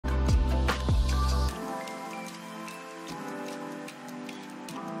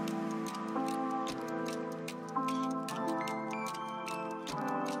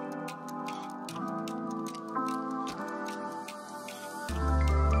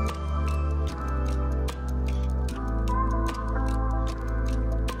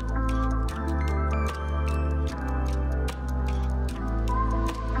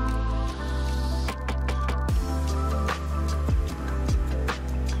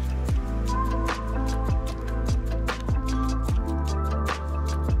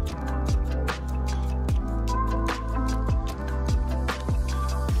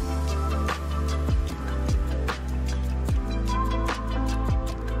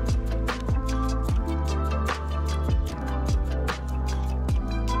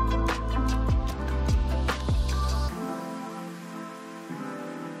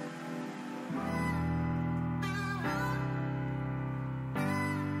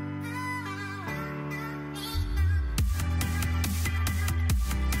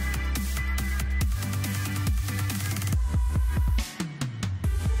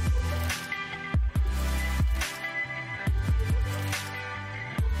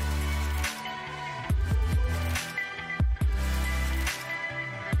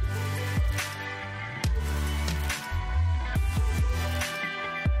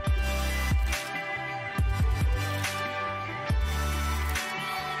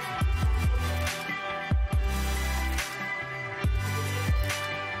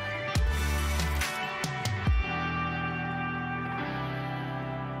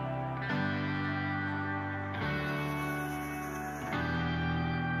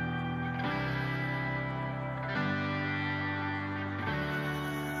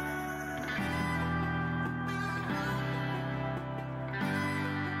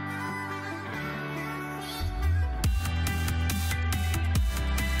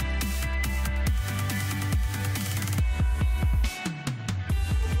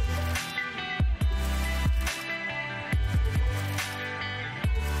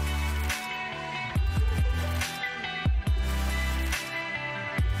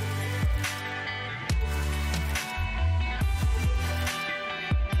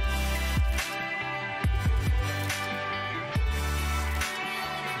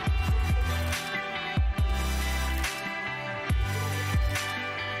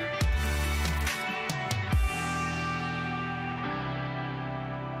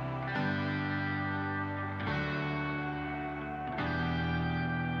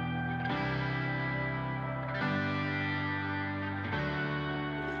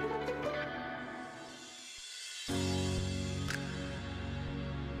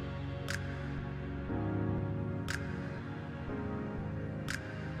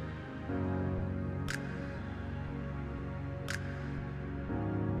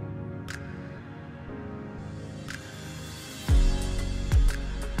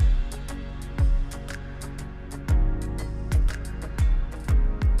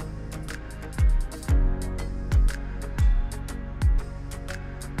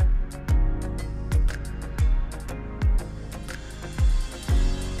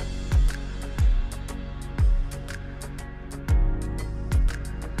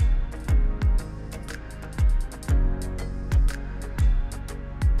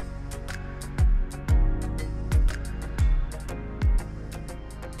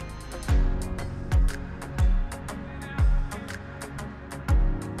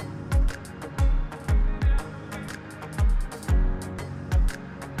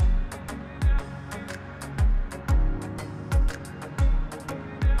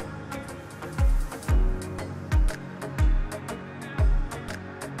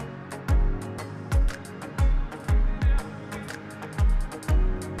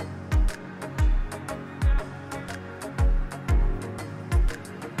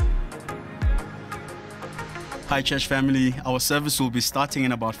Hi church family, our service will be starting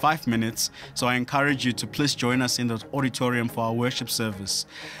in about 5 minutes, so I encourage you to please join us in the auditorium for our worship service.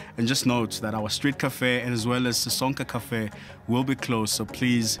 And just note that our street cafe as well as the Sonka cafe will be closed, so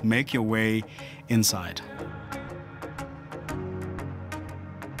please make your way inside.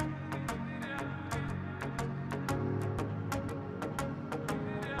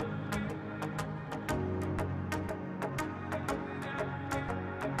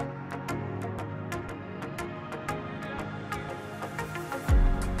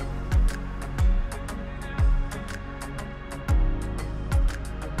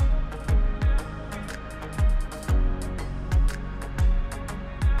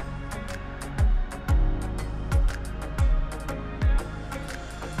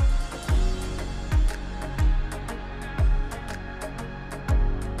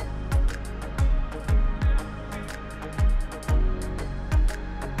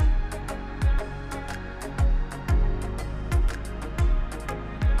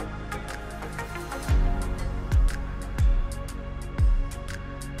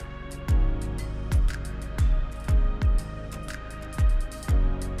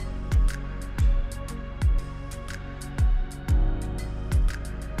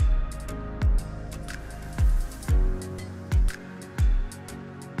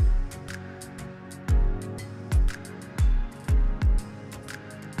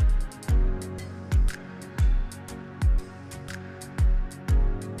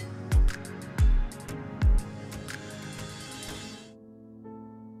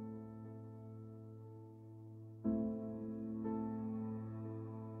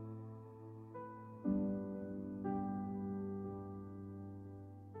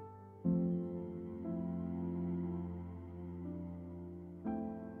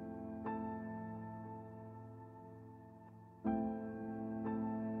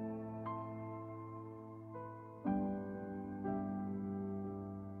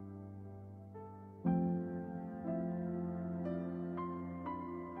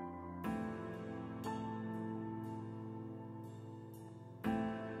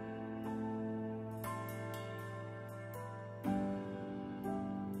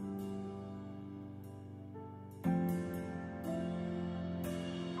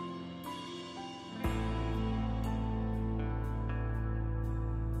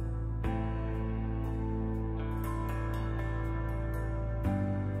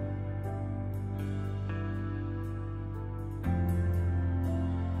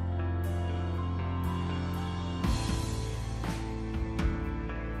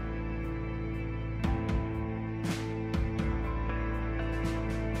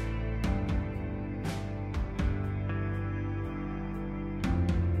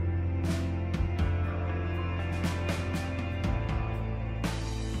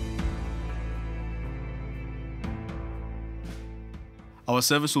 Our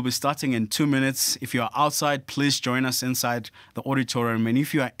service will be starting in 2 minutes. If you are outside, please join us inside the auditorium. And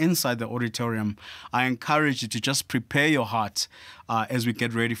if you are inside the auditorium, I encourage you to just prepare your heart as we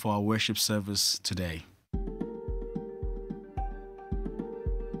get ready for our worship service today.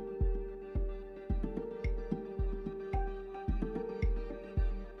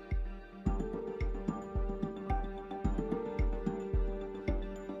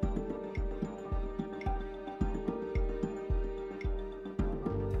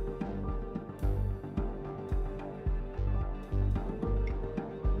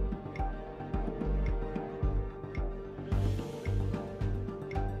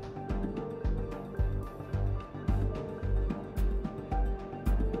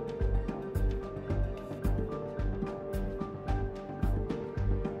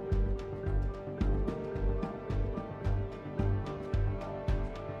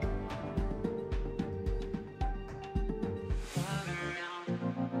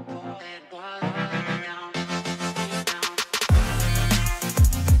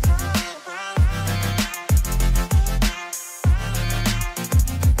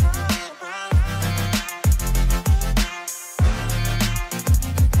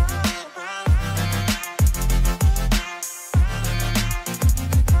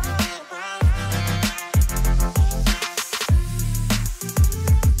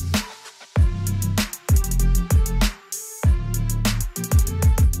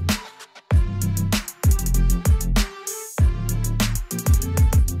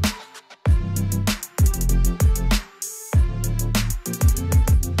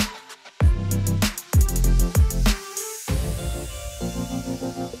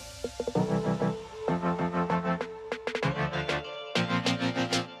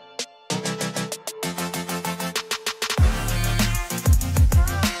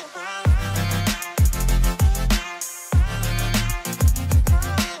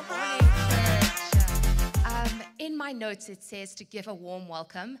 notes, it says to give a warm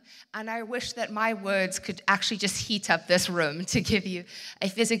welcome. And I wish that my words could actually just heat up this room to give you a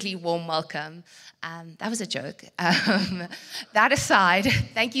physically warm welcome. That was a joke. That aside,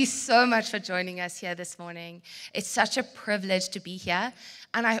 thank you so much for joining us here this morning. It's such a privilege to be here.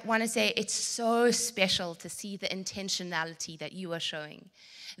 And I want to say it's so special to see the intentionality that you are showing.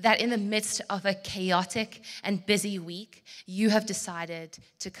 That in the midst of a chaotic and busy week, you have decided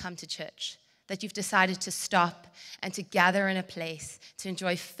to come to church. That you've decided to stop and to gather in a place, to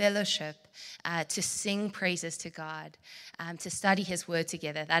enjoy fellowship, to sing praises to God, to study His Word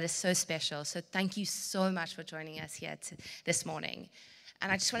together. That is so special. So thank you so much for joining us here this morning.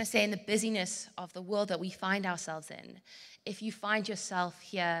 And I just want to say, in the busyness of the world that we find ourselves in, if you find yourself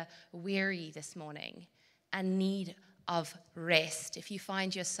here weary this morning and need of rest, if you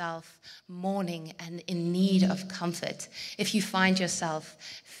find yourself mourning and in need of comfort, if you find yourself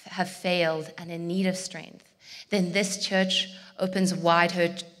have failed and in need of strength, then this church opens wide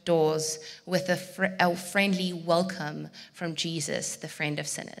her doors with a friendly welcome from Jesus, the friend of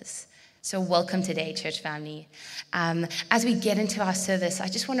sinners. So welcome today, church family. As we get into our service, I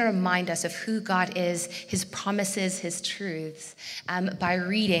just want to remind us of who God is, His promises, His truths, by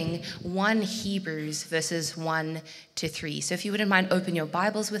reading 1 Hebrews verses 1 to 3. So if you wouldn't mind, open your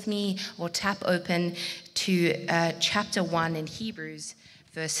Bibles with me or tap open to chapter 1 in Hebrews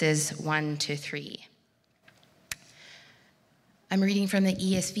verses 1 to 3. I'm reading from the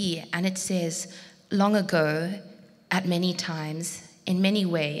ESV, and it says, "Long ago, at many times, in many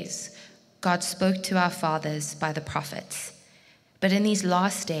ways, God spoke to our fathers by the prophets. But in these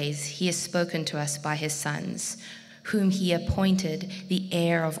last days, He has spoken to us by His sons, whom He appointed the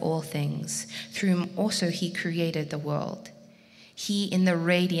heir of all things, through whom also He created the world. He, in the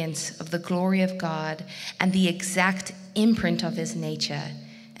radiance of the glory of God and the exact imprint of His nature,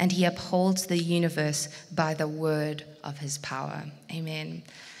 and He upholds the universe by the word of His power." Amen.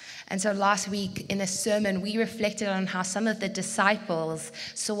 And so last week in a sermon, we reflected on how some of the disciples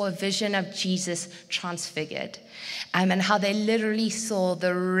saw a vision of Jesus transfigured, and how they literally saw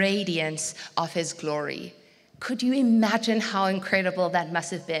the radiance of His glory. Could you imagine how incredible that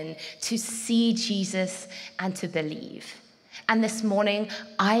must have been to see Jesus and to believe? And this morning,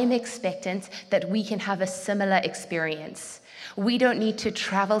 I am expectant that we can have a similar experience. We don't need to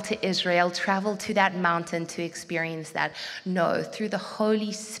travel to Israel, travel to that mountain to experience that. No, through the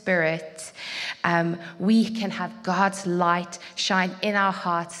Holy Spirit, we can have God's light shine in our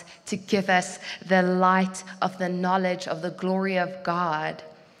hearts to give us the light of the knowledge of the glory of God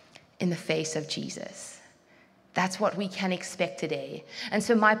in the face of Jesus. That's what we can expect today. And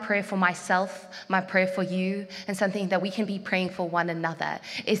so my prayer for myself, my prayer for you, and something that we can be praying for one another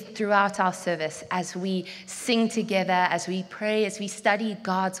is throughout our service, as we sing together, as we pray, as we study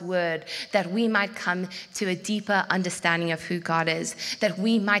God's word, that we might come to a deeper understanding of who God is, that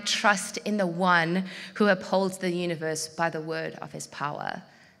we might trust in the one who upholds the universe by the word of His power.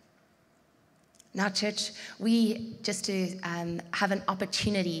 Now, church, we just to have an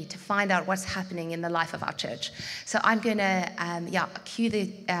opportunity to find out what's happening in the life of our church. So I'm going to cue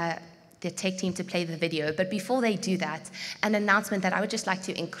the tech team to play the video. But before they do that, an announcement that I would just like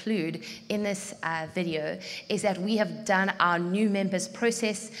to include in this video is that we have done our new members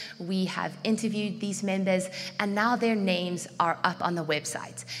process. We have interviewed these members, and now their names are up on the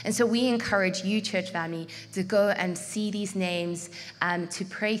website. And so we encourage you, church family, to go and see these names, to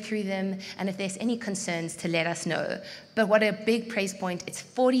pray through them, and if there's any concerns, to let us know. But what a big praise point, it's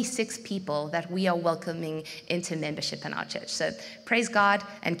 46 people that we are welcoming into membership in our church. So praise God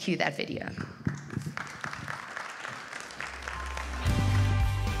and cue that video.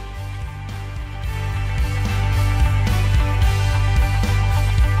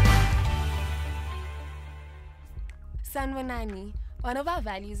 Sanwanani, one of our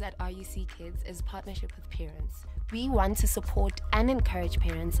values at RUC Kids is partnership with parents. We want to support and encourage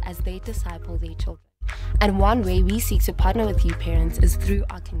parents as they disciple their children. And one way we seek to partner with you parents is through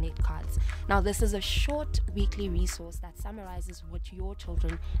our Connect cards. Now, this is a short weekly resource that summarizes what your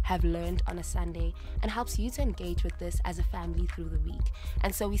children have learned on a Sunday and helps you to engage with this as a family through the week.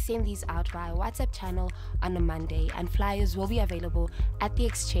 And so we send these out via WhatsApp channel on a Monday, and flyers will be available at the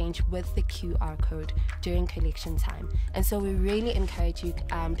exchange with the QR code during collection time. And so we really encourage you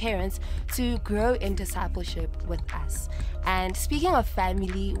parents to grow in discipleship with us. And speaking of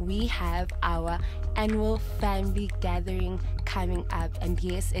family, we have our annual family gathering coming up. And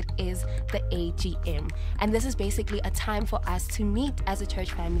yes, it is the AGM. And this is basically a time for us to meet as a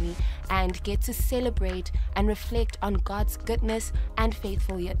church family and get to celebrate and reflect on God's goodness and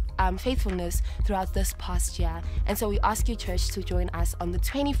faithfulness throughout this past year. And so we ask you, church, to join us on the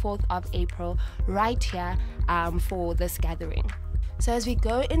 24th of April right here for this gathering. So as we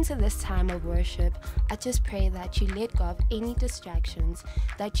go into this time of worship, I just pray that you let go of any distractions,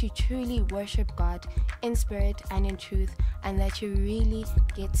 that you truly worship God in spirit and in truth, and that you really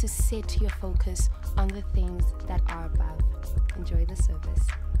get to set your focus on the things that are above. Enjoy the service.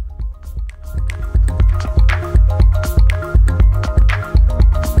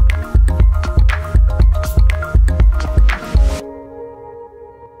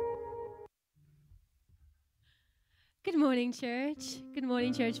 Good morning, church. Good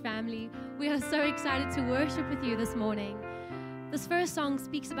morning, church family. We are so excited to worship with you this morning. This first song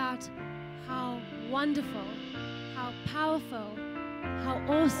speaks about how wonderful, how powerful, how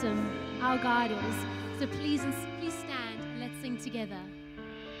awesome our God is. So please stand and let's sing together.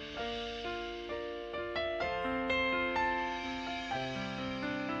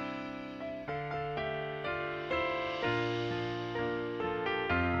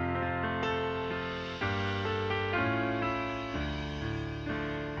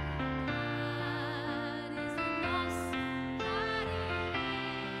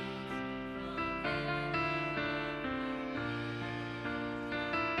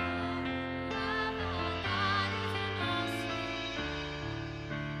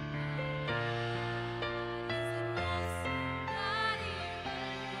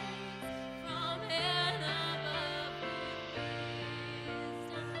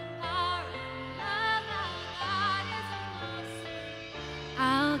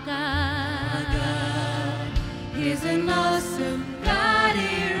 He's an awesome God,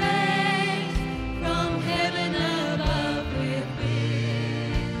 He reigns from heaven above with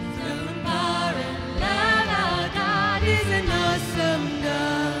wisdom, power, and love. Our God is an awesome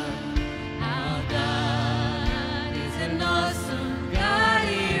God. Our God is an awesome God.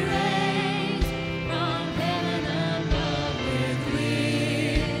 He reigns from heaven above with wisdom, power, and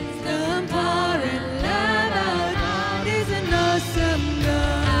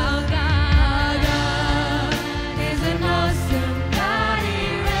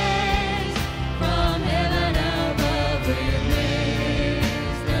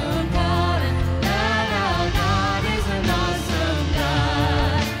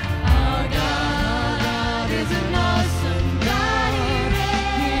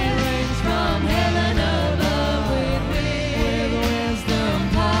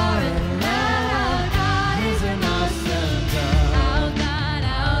love. Our God is an awesome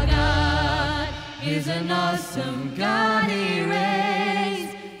God. Awesome God, He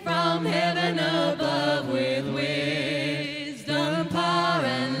reigns from heaven above with wisdom, power,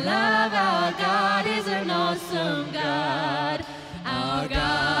 and love. Our God is an awesome God. Our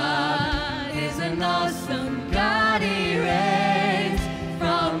God is an awesome God. He reigns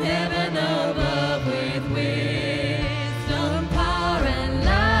from heaven above with wisdom, power, and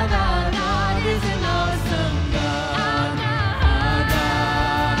love. Our God is an awesome God.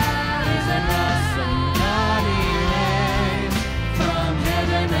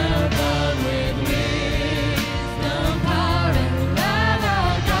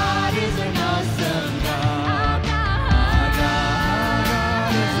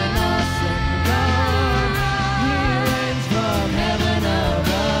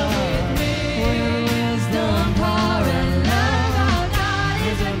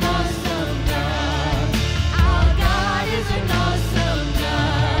 Our God is an awesome God.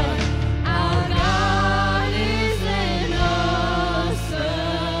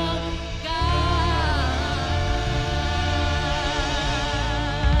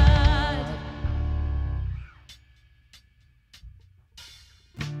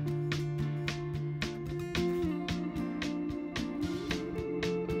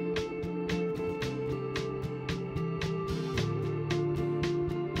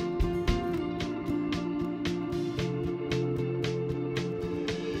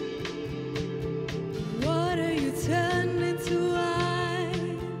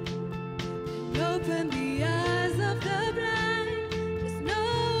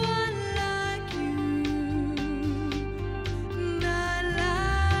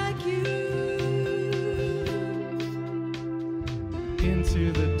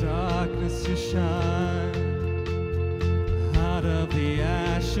 Into the darkness you shine, out of the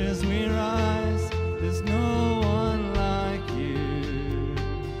ashes we rise. There's no one like you,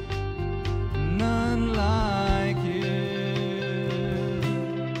 none like you.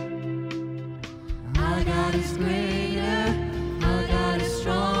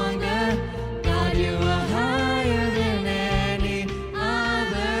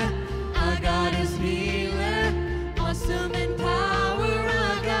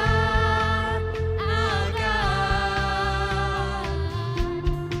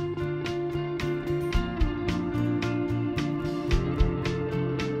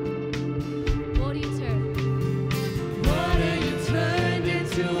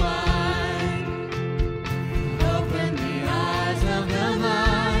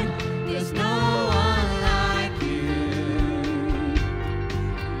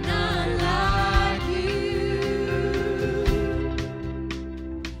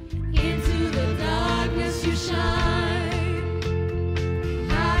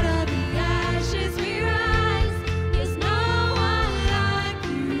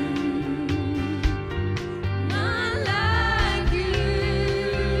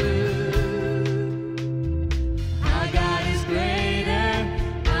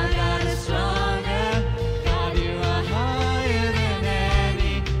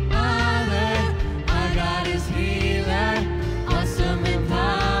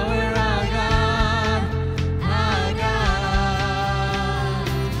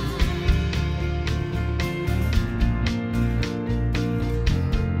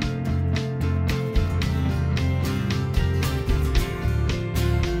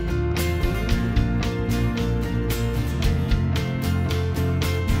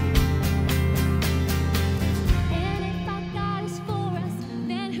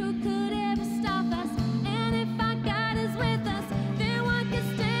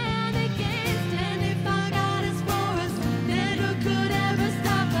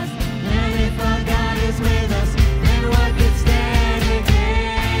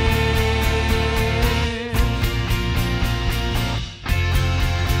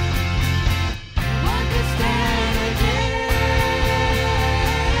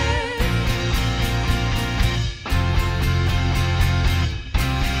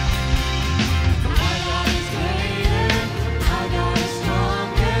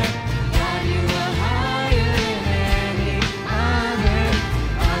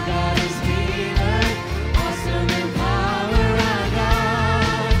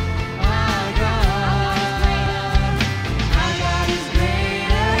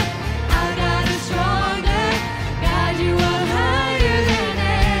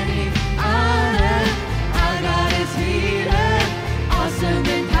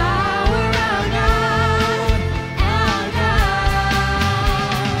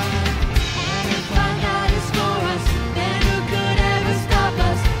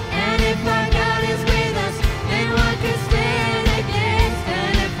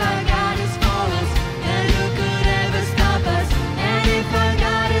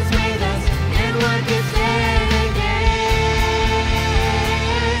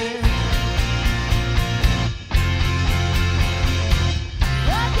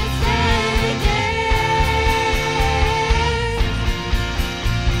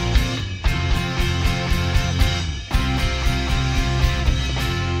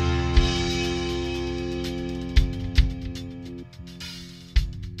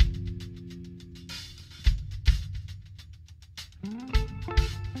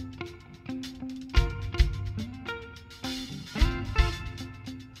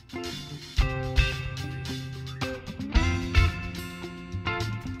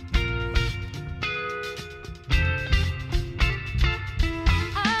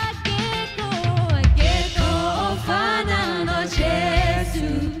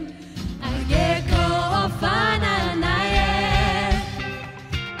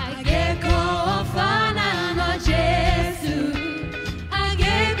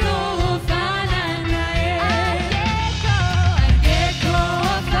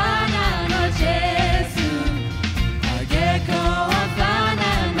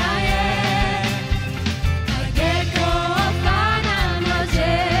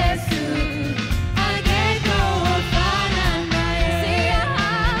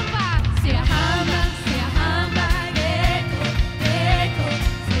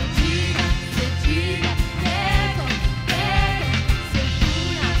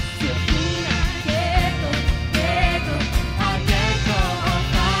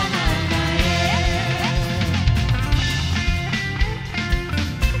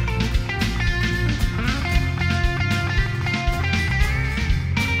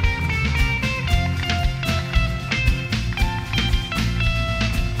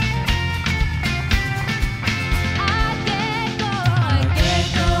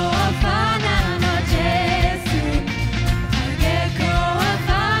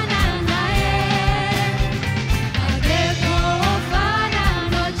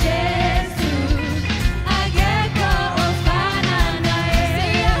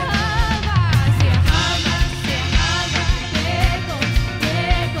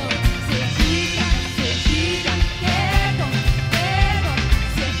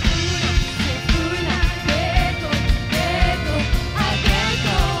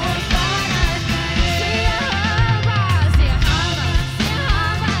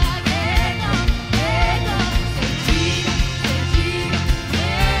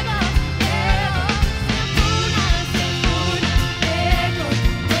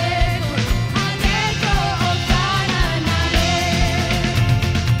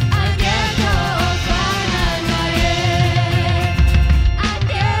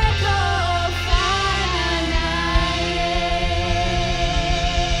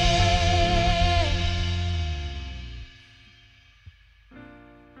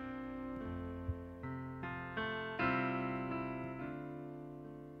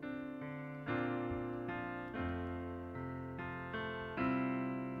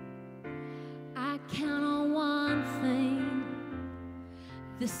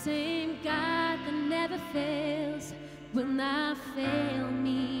 The same God that never fails will not fail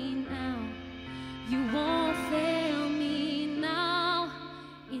me now. You won't fail me now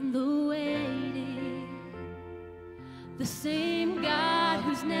in the waiting. The same God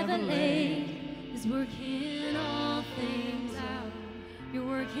who's never late is working all things out. You're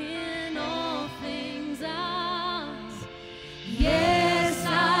working all things out. Yes,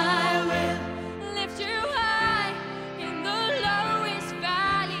 I will lift you high in the lowest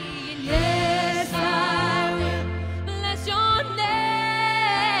valley. And yes, I will bless your name.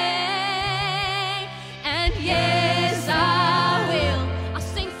 And yes, I will. I'll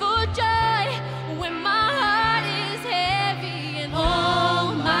sing for joy when my heart is heavy and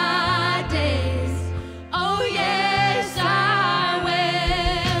all my days. Oh, yes, I will.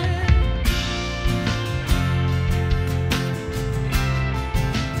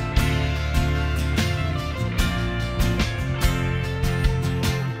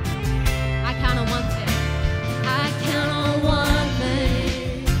 I count on one thing. I count on one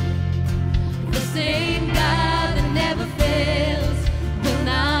thing. The same God that never fails will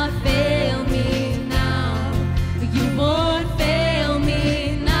not fail me now. You won't fail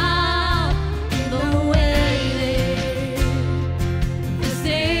me now in the waiting. The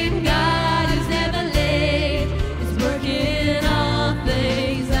same God who's never late is working all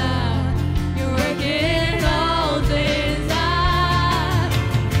things out. You're working all things out.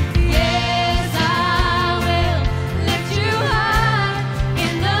 Yes, I will lift you high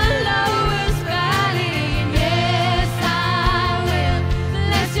in the lowest valley. And yes, I will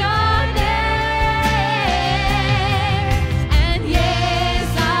bless your name. And yes,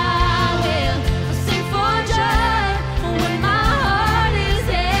 I will sing for joy when my heart is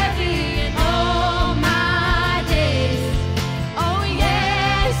heavy and all my days. Oh,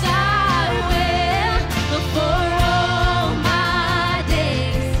 yes, I will for all my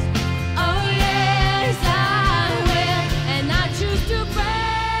days. Oh, yes, I will. And I choose to praise,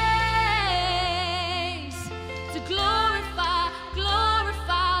 to glorify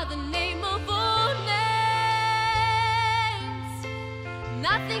the name of all names.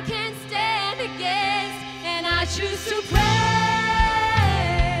 Nothing can stand against, and I choose to praise,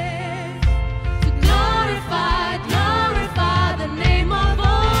 to glorify the name of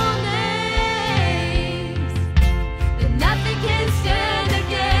all names. That nothing can stand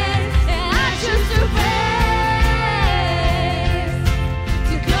against, and I choose to praise,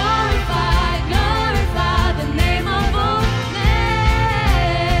 to glorify the name of all names.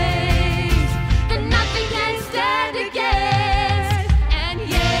 That nothing can stand against, and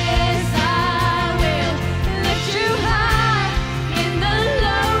yes, I will lift you high in the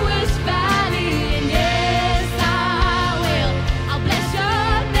lowest valley. And yes, I will. I'll bless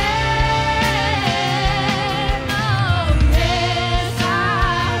your name. Oh, yes,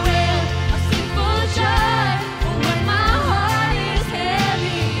 I will. I'll sing for joy when my heart is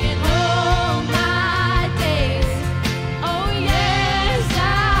heavy and all my days. Oh, yes,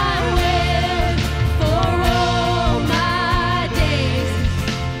 I will for all my days.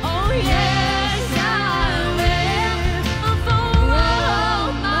 Oh, yes, I will for all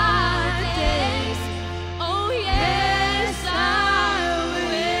my days. Oh, yes, I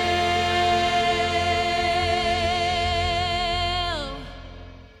will.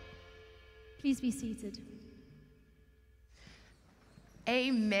 Please be seated.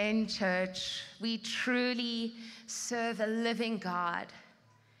 Amen, church. We truly serve a living God,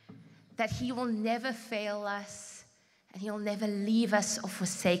 that He will never fail us and He'll never leave us or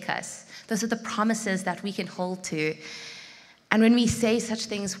forsake us. Those are the promises that we can hold to. And when we say such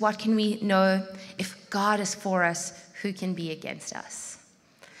things, what can we know? If God is for us, who can be against us?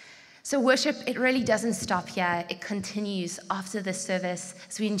 So worship, it really doesn't stop here. It continues after the service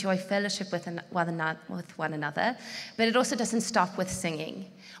as we enjoy fellowship with one another. But it also doesn't stop with singing.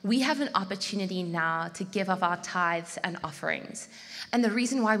 We have an opportunity now to give of our tithes and offerings. And the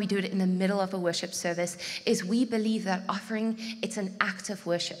reason why we do it in the middle of a worship service is we believe that offering, it's an act of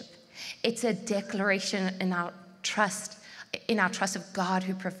worship. It's a declaration in our trust of God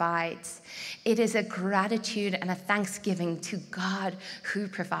who provides. It is a gratitude and a thanksgiving to God who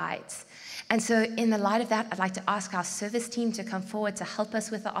provides. And so in the light of that, I'd like to ask our service team to come forward to help us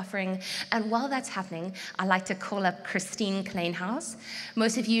with the offering. And while that's happening, I'd like to call up Christine Kleinhaus.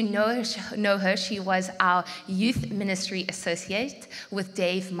 Most of you know her. She was our youth ministry associate with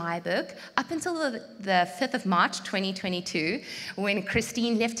Dave Myberg up until the 5th of March, 2022, when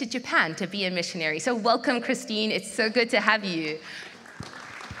Christine left to Japan to be a missionary. So welcome, Christine. It's so good to have you.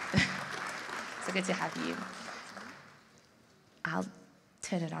 So good to have you. I'll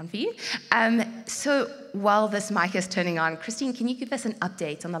turn it on for you. So while this mic is turning on, Christine, can you give us an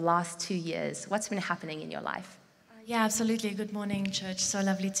update on the last 2 years? What's been happening in your life? Yeah, absolutely. Good morning, church. So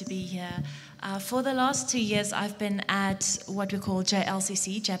lovely to be here. For the last 2 years, I've been at what we call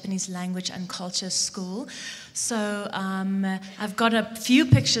JLCC, Japanese Language and Culture School. So I've got a few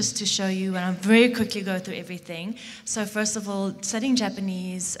pictures to show you, and I'll very quickly go through everything. So first of all, studying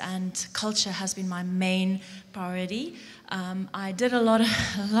Japanese and culture has been my main priority. I did a lot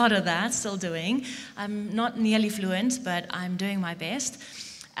of that, still doing. I'm not nearly fluent, but I'm doing my best.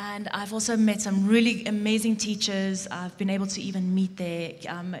 And I've also met some really amazing teachers. I've been able to even meet their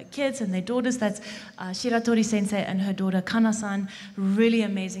kids and their daughters. That's Shiratori Sensei and her daughter Kana-san, really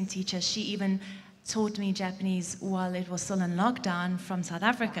amazing teachers. She even taught me Japanese while it was still in lockdown from South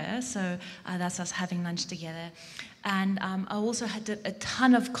Africa. So that's us having lunch together. And I also did a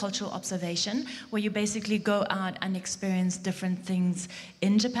ton of cultural observation, where you basically go out and experience different things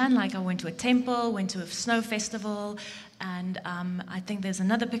in Japan. Like I went to a temple, went to a snow festival, and I think there's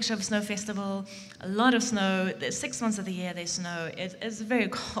another picture of a snow festival. A lot of snow. There's 6 months of the year there's snow. It's very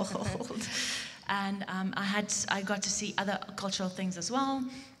cold. And I got to see other cultural things as well.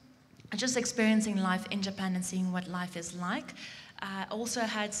 Just experiencing life in Japan and seeing what life is like. I also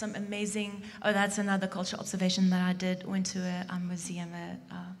had some amazing, that's another cultural observation that I did. Went to a museum,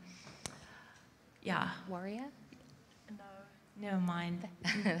 Warrior? No, never mind.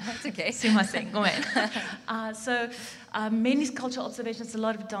 That's okay. Sumimasen, go ahead. So mainly cultural observations, a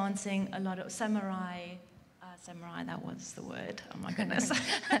lot of dancing, a lot of samurai, that was the word, oh my goodness.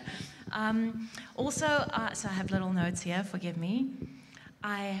 Also, so I have little notes here, forgive me.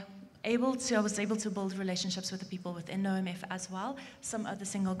 I was able to build relationships with the people within OMF as well. Some other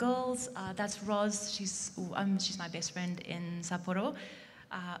single girls. That's Roz. She's my best friend in Sapporo.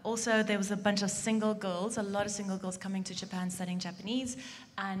 Also, there was a bunch of single girls, a lot of single girls coming to Japan studying Japanese,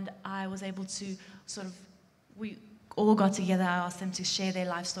 and I was able to we all got together. I asked them to share their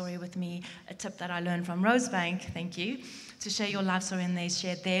life story with me. A tip that I learned from Rosebank, thank you, to share your life story, and they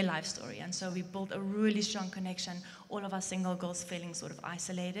shared their life story. And so we built a really strong connection, all of us single girls feeling sort of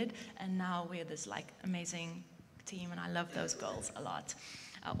isolated, and now we're this amazing team, and I love those girls a lot.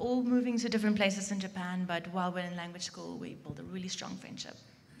 All moving to different places in Japan, but while we're in language school, we built a really strong friendship.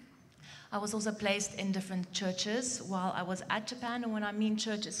 I was also placed in different churches while I was at Japan, and when I mean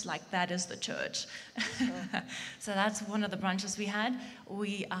church, it's that is the church. So that's one of the branches we had.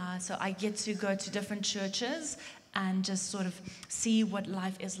 So I get to go to different churches and just sort of see what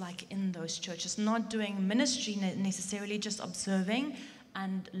life is like in those churches. Not doing ministry necessarily, just observing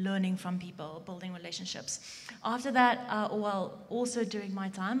and learning from people, building relationships. After that, also during my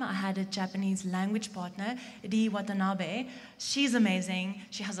time, I had a Japanese language partner, Ri Watanabe. She's amazing.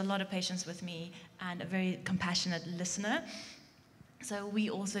 She has a lot of patience with me and a very compassionate listener. So we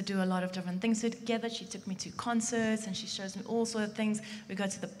also do a lot of different things together. She took me to concerts, and she shows me all sorts of things. We go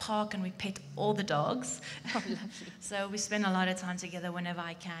to the park and we pet all the dogs. Oh, lovely. So we spend a lot of time together whenever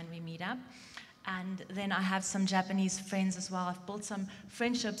I can. We meet up. And then I have some Japanese friends as well. I've built some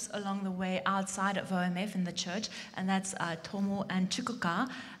friendships along the way outside of OMF in the church, and that's Tomo and Chukuka.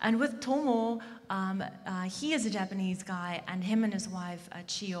 And with Tomo, he is a Japanese guy, and him and his wife,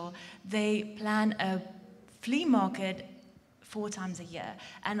 Chio, they plan a flea market 4 times a year.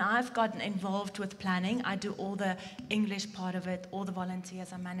 And I've gotten involved with planning. I do all the English part of it, all the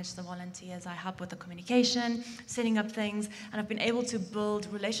volunteers. I manage the volunteers. I help with the communication, setting up things. And I've been able to build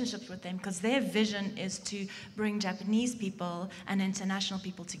relationships with them because their vision is to bring Japanese people and international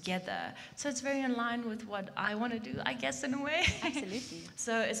people together. So it's very in line with what I want to do, I guess, in a way. Absolutely.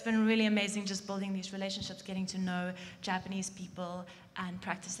 So it's been really amazing just building these relationships, getting to know Japanese people and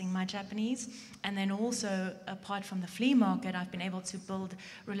practicing my Japanese. And then also, apart from the flea market, I've been able to build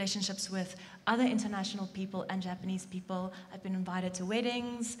relationships with other international people and Japanese people. I've been invited to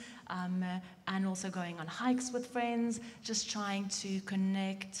weddings, and also going on hikes with friends, just trying to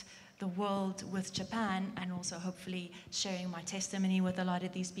connect the world with Japan, and also hopefully sharing my testimony with a lot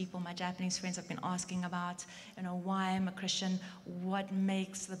of these people. My Japanese friends have been asking about, why I'm a Christian, what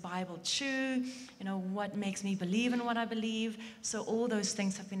makes the Bible true, what makes me believe in what I believe. So all those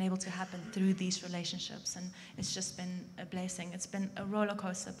things have been able to happen through these relationships, and it's just been a blessing. It's been a roller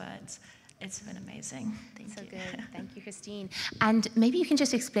coaster, but it's been amazing. Thank you. So good. Thank you, Christine. And maybe you can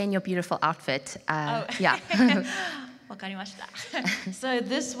just explain your beautiful outfit. Yeah. Wakarimashita. So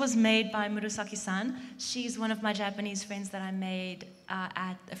this was made by Murasaki-san. She's one of my Japanese friends that I made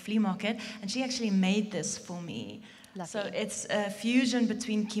at a flea market, and she actually made this for me. Lovely. So it's a fusion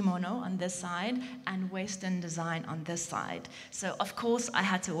between kimono on this side and Western design on this side. So of course I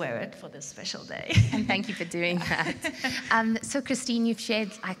had to wear it for this special day. And thank you for doing that. So Christine, you've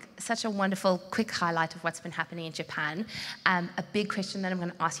shared like such a wonderful quick highlight of what's been happening in Japan. A big question that I'm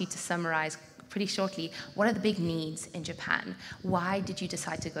going to ask you to summarize pretty shortly. What are the big needs in Japan? Why did you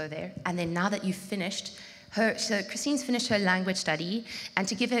decide to go there? And then now that you've finished so Christine's finished her language study, and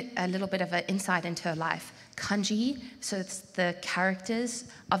to give it a little bit of an insight into her life, kanji, so it's the characters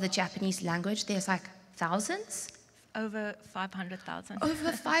of the Japanese language, there's like thousands? Over 500,000.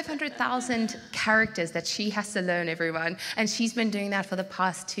 Over 500,000 characters that she has to learn, everyone. And she's been doing that for the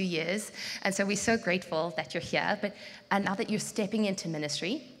past 2 years. And so we're so grateful that you're here. And now that you're stepping into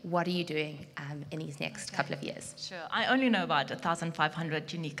ministry, what are you doing in these next couple of years? Sure. I only know about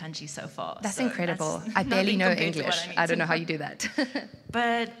 1,500 unique kanji so far. That's so incredible. That's I barely know nothing compared to what English. need I don't know to how you do that.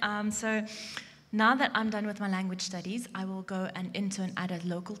 But so now that I'm done with my language studies, I will go and intern at a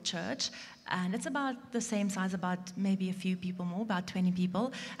local church. And it's about the same size, about maybe a few people more, about 20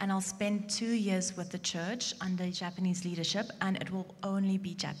 people. And I'll spend 2 years with the church under Japanese leadership, and it will only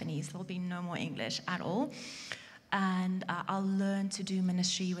be Japanese. There'll be no more English at all. And I'll learn to do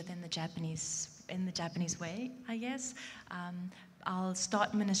ministry in the Japanese way, I guess. I'll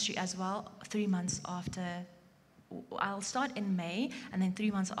start ministry as well 3 months after. I'll start in May, and then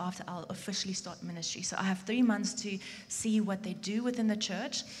 3 months after, I'll officially start ministry. So I have 3 months to see what they do within the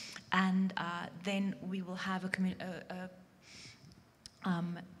church, and then we will have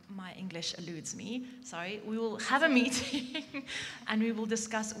my English eludes me, sorry. We will have a meeting and we will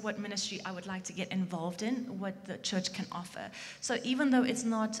discuss what ministry I would like to get involved in, what the church can offer. So even though it's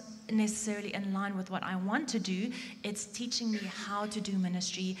not necessarily in line with what I want to do, it's teaching me how to do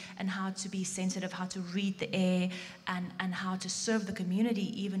ministry and how to be sensitive, how to read the air, and how to serve the community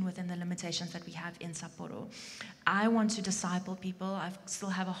even within the limitations that we have in Sapporo. I want to disciple people. I still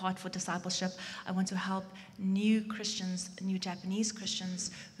have a heart for discipleship. I want to help new Christians, new Japanese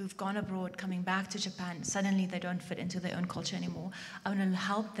Christians who've gone abroad, coming back to Japan. Suddenly they don't fit into their own culture anymore. I want to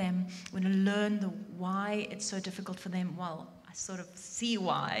help them. I want to learn why it's so difficult for them. Well, I sort of see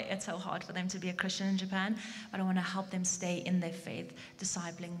why it's so hard for them to be a Christian in Japan, but I want to help them stay in their faith,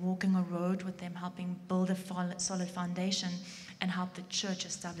 discipling, walking a road with them, helping build a solid foundation, and help the church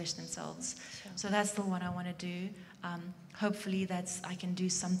establish themselves. Sure. So that's still what I want to do. Hopefully I can do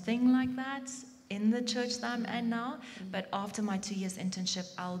something like that in the church that I'm at now. But after my 2 years internship,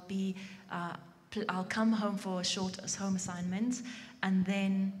 I'll come home for a short home assignment, and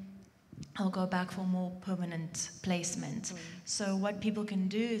then I'll go back for more permanent placement. So what people can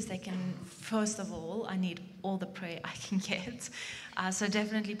do is they can, first of all, I need all the prayer I can get. So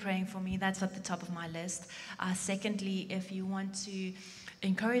definitely praying for me, that's at the top of my list. Secondly, if you want to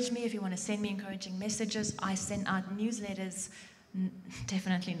encourage me, if you want to send me encouraging messages, I send out newsletters.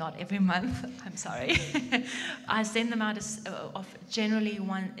 Definitely not every month, I'm sorry. I send them out generally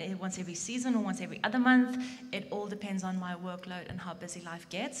once every season or once every other month. It all depends on my workload and how busy life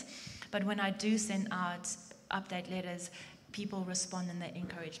gets. But when I do send out update letters, people respond and they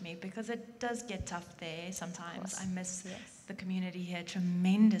encourage me, because it does get tough there sometimes. I miss the community here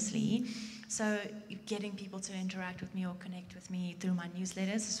tremendously. So getting people to interact with me or connect with me through my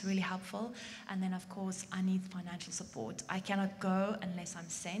newsletters is really helpful. And then, of course, I need financial support. I cannot go unless I'm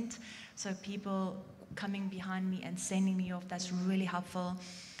sent. So people coming behind me and sending me off, that's really helpful.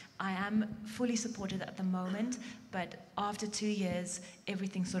 I am fully supported at the moment, but after 2 years,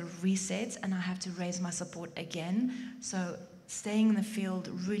 everything sort of resets and I have to raise my support again. So staying in the field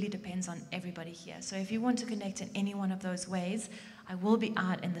really depends on everybody here. So if you want to connect in any one of those ways, I will be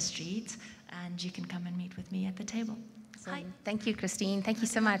out in the street and you can come and meet with me at the table. Hi. Thank you, Christine. Thank you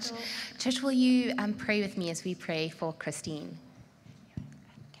so much. Church, will you pray with me as we pray for Christine?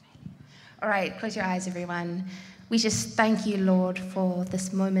 All right, close your eyes, everyone. We just thank you, Lord, for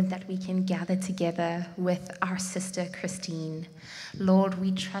this moment that we can gather together with our sister, Christine. Lord,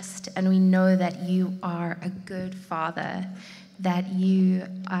 we trust and we know that you are a good Father, that you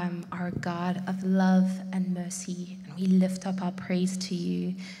are a God of love and mercy, and we lift up our praise to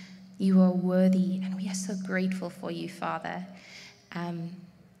you. You are worthy, and we are so grateful for you, Father.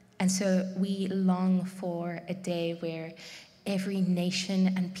 And so we long for a day where every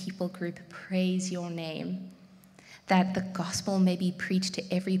nation and people group praise your name, that the gospel may be preached to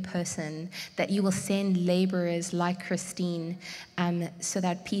every person, that you will send laborers like Christine, so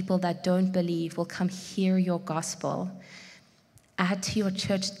that people that don't believe will come hear your gospel. Add to your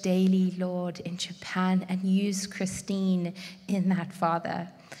church daily, Lord, in Japan, and use Christine in that, Father.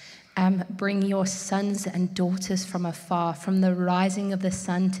 Bring your sons and daughters from afar, from the rising of the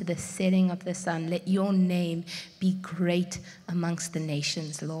sun to the setting of the sun. Let your name be great amongst the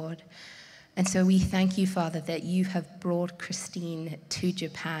nations, Lord. And so we thank you, Father, that you have brought Christine to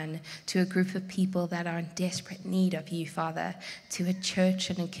Japan, to a group of people that are in desperate need of you, Father, to a church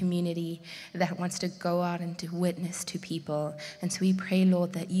and a community that wants to go out and do witness to people. And so we pray,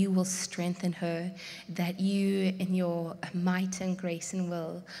 Lord, that you will strengthen her, that you, in your might and grace and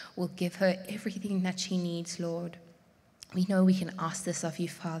will give her everything that she needs, Lord. We know we can ask this of you,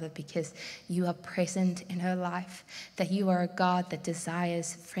 Father, because you are present in her life, that you are a God that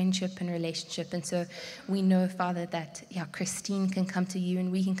desires friendship and relationship. And so we know, Father, that Christine can come to you and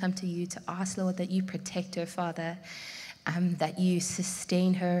we can come to you to ask, Lord, that you protect her, Father, that you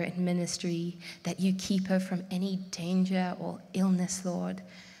sustain her in ministry, that you keep her from any danger or illness, Lord.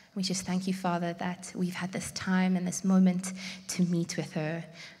 We just thank you, Father, that we've had this time and this moment to meet with her.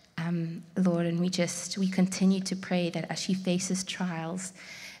 Lord, and we continue to pray that as she faces trials,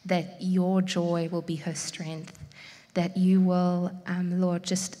 that your joy will be her strength, that you will, Lord,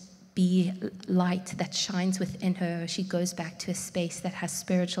 just be light that shines within her as she goes back to a space that has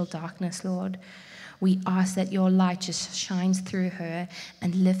spiritual darkness, Lord. We ask that your light just shines through her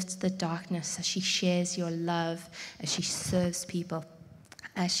and lifts the darkness as she shares your love, as she serves people,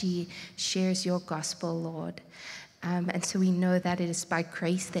 as she shares your gospel, Lord. And so we know that it is by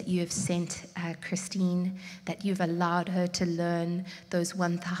grace that you have sent Christine, that you've allowed her to learn those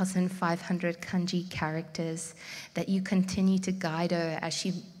 1,500 kanji characters, that you continue to guide her as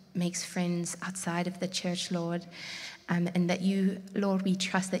she makes friends outside of the church, Lord. And that you, Lord, we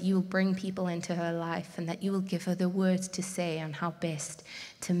trust that you will bring people into her life and that you will give her the words to say on how best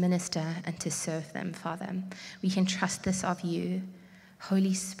to minister and to serve them, Father. We can trust this of you.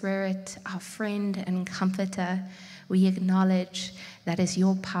 Holy Spirit, our friend and comforter, we acknowledge that is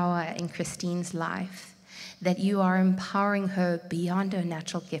your power in Christine's life, that you are empowering her beyond her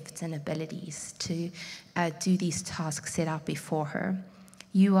natural gifts and abilities to do these tasks set out before her.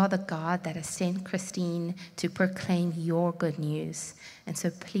 You are the God that has sent Christine to proclaim your good news. And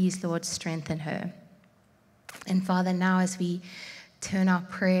so please, Lord, strengthen her. And Father, now as we turn our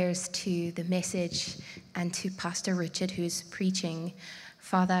prayers to the message and to Pastor Richard, who's preaching,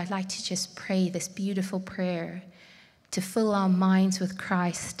 Father, I'd like to just pray this beautiful prayer to fill our minds with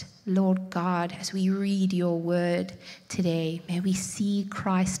Christ. Lord God, as we read your word today, may we see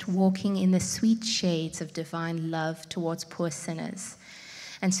Christ walking in the sweet shades of divine love towards poor sinners.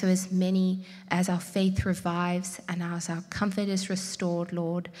 And so as many as our faith revives and as our comfort is restored,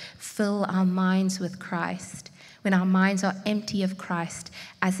 Lord, fill our minds with Christ. When our minds are empty of Christ,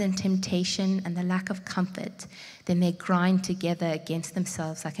 as in temptation and the lack of comfort, then they grind together against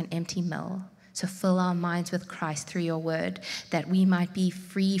themselves like an empty mill. So fill our minds with Christ through your word, that we might be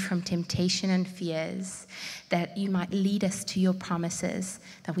free from temptation and fears, that you might lead us to your promises,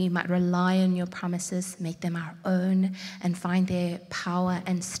 that we might rely on your promises, make them our own, and find their power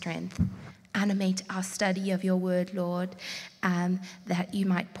and strength. Animate our study of your word, Lord, that you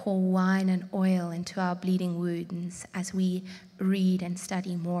might pour wine and oil into our bleeding wounds as we read and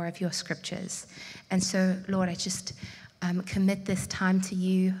study more of your scriptures. And so, Lord, I just commit this time to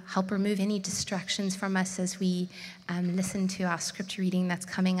you. Help remove any distractions from us as we listen to our scripture reading that's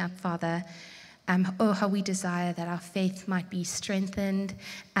coming up, Father. Oh, how we desire that our faith might be strengthened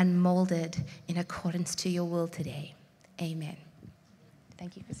and molded in accordance to your will today. Amen.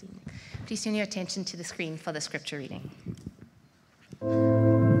 Thank you, Christine. Please turn your attention to the screen for the scripture reading.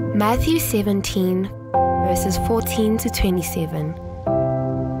 Matthew 17, verses 14 to 27.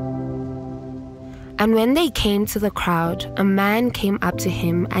 And when they came to the crowd, a man came up to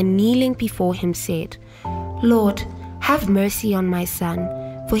him and kneeling before him said, Lord, have mercy on my son,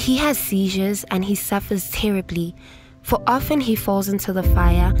 for he has seizures and he suffers terribly. For often he falls into the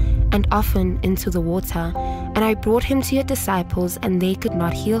fire and often into the water. And I brought him to your disciples and they could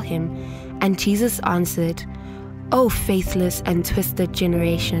not heal him. And Jesus answered, O faithless and twisted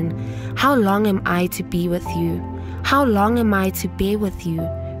generation, how long am I to be with you? How long am I to bear with you?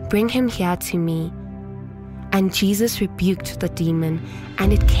 Bring him here to me. And Jesus rebuked the demon,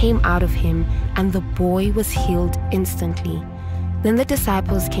 and it came out of him, and the boy was healed instantly. Then the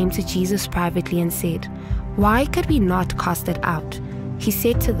disciples came to Jesus privately and said, Why could we not cast it out? He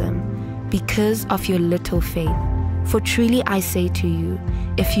said to them, Because of your little faith. For truly I say to you,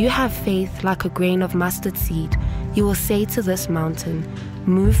 if you have faith like a grain of mustard seed, you will say to this mountain,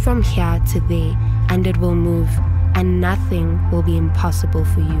 Move from here to there, and it will move, and nothing will be impossible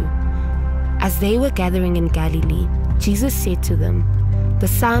for you. As they were gathering in Galilee, Jesus said to them, "The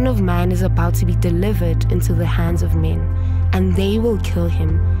Son of Man is about to be delivered into the hands of men, and they will kill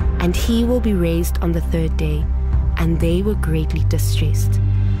him, and he will be raised on the third day." And they were greatly distressed.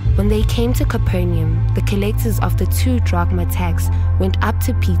 When they came to Capernaum, the collectors of the 2 drachma tax went up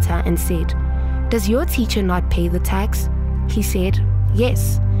to Peter and said, "Does your teacher not pay the tax?" He said,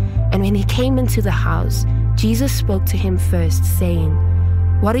 "Yes." And when he came into the house, Jesus spoke to him first, saying,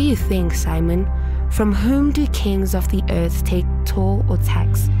 "What do you think, Simon? From whom do kings of the earth take toll or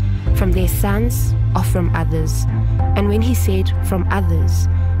tax? From their sons or from others?" And when he said, "From others,"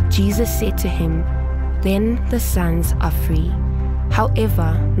 Jesus said to him, "Then the sons are free.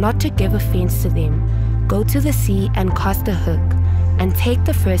 However, not to give offense to them, go to the sea and cast a hook, and take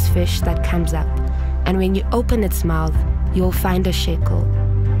the first fish that comes up, and when you open its mouth, you'll find a shekel.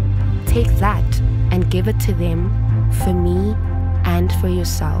 Take that and give it to them for me and for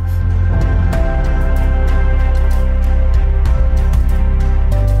yourself."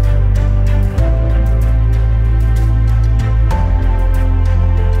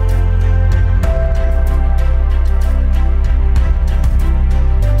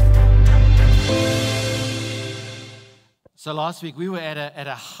 So last week we were at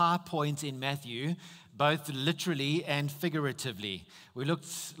a high point in Matthew, both literally and figuratively. We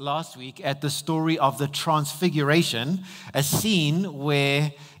looked last week at the story of the Transfiguration, a scene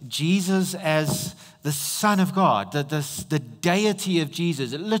where Jesus as the Son of God, the deity of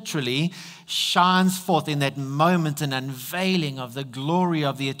Jesus, it literally shines forth in that moment, an unveiling of the glory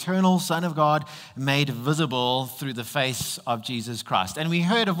of the eternal Son of God made visible through the face of Jesus Christ. And we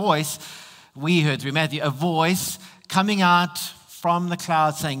heard through Matthew, a voice coming out from the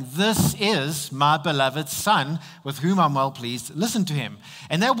cloud saying, "This is my beloved Son, with whom I'm well pleased. Listen to him."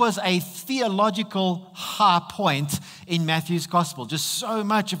 And that was a theological high point in Matthew's gospel. Just so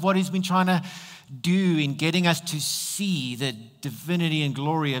much of what he's been trying to do in getting us to see the divinity and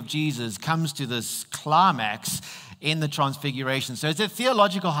glory of Jesus comes to this climax in the Transfiguration. So it's a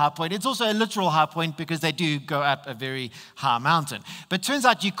theological high point. It's also a literal high point because they do go up a very high mountain. But it turns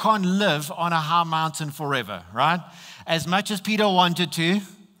out you can't live on a high mountain forever, right? As much as Peter wanted to,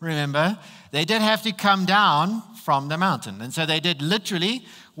 remember, they did have to come down from the mountain. And so they did literally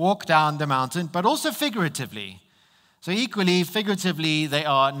walk down the mountain, but also figuratively. So equally, figuratively, they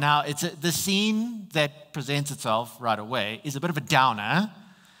are now, the scene that presents itself right away is a bit of a downer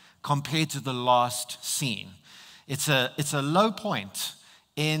compared to the last scene. It's a low point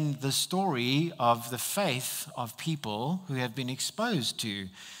in the story of the faith of people who have been exposed to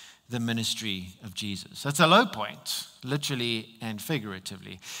the ministry of Jesus. So it's a low point, literally and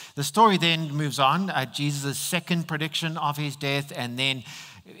figuratively. The story then moves on at Jesus' second prediction of his death, and then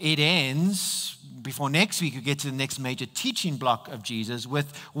it ends, before next week we get to the next major teaching block of Jesus,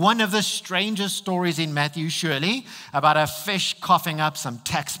 with one of the strangest stories in Matthew, surely, about a fish coughing up some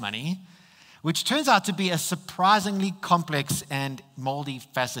tax money, which turns out to be a surprisingly complex and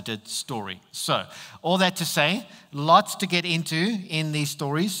multifaceted story. So, all that to say, lots to get into in these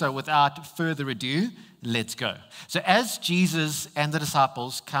stories. So, without further ado, let's go. So, as Jesus and the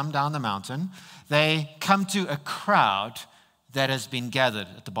disciples come down the mountain, they come to a crowd that has been gathered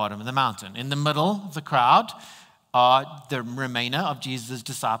at the bottom of the mountain. In the middle of the crowd are the remainder of Jesus'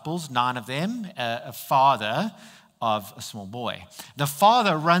 disciples, 9 of them, a father of a small boy. The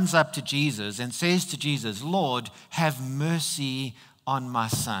father runs up to Jesus and says to Jesus, "Lord, have mercy on my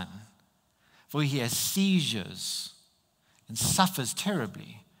son, for he has seizures and suffers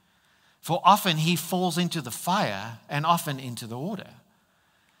terribly. For often he falls into the fire and often into the water."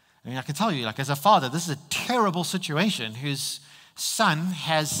 I mean, I can tell you, as a father, this is a terrible situation. Whose son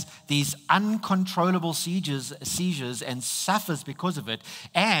has these uncontrollable seizures and suffers because of it.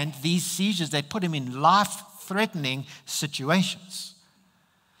 And these seizures, they put him in life-threatening situations.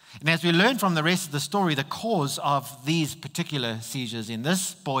 And as we learn from the rest of the story, the cause of these particular seizures in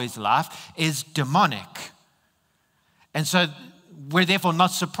this boy's life is demonic. And so we're therefore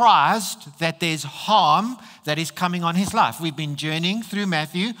not surprised that there's harm that is coming on his life. We've been journeying through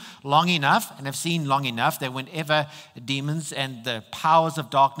Matthew long enough and have seen long enough that whenever demons and the powers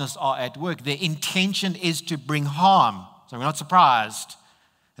of darkness are at work, their intention is to bring harm. So we're not surprised,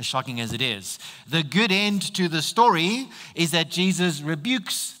 as shocking as it is. The good end to the story is that Jesus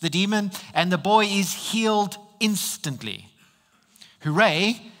rebukes the demon and the boy is healed instantly.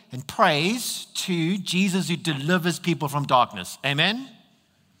 Hooray! And praise to Jesus who delivers people from darkness. Amen?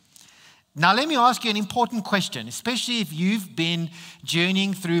 Now let me ask you an important question, especially if you've been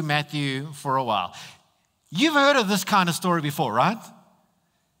journeying through Matthew for a while. You've heard of this kind of story before, right?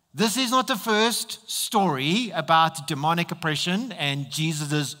 This is not the first story about demonic oppression and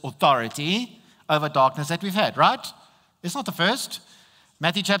Jesus' authority over darkness that we've had, right? It's not the first.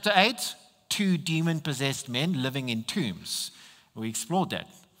 Matthew chapter 8, 2 demon-possessed men living in tombs. We explored that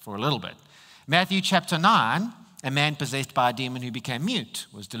for a little bit. Matthew chapter 9, a man possessed by a demon who became mute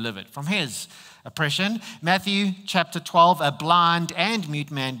was delivered from his oppression. Matthew chapter 12, a blind and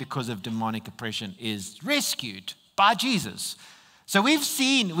mute man because of demonic oppression is rescued by Jesus. So we've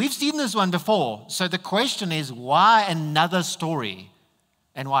seen this one before. So the question is, why another story?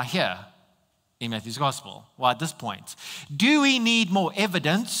 And why here in Matthew's gospel? Why at this point? Do we need more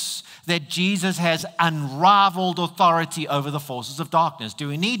evidence that Jesus has unrivaled authority over the forces of darkness? Do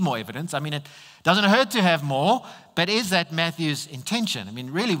we need more evidence? I mean, it doesn't hurt to have more, but is that Matthew's intention? I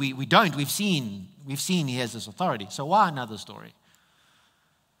mean, really, we don't. We've seen he has this authority. So why another story?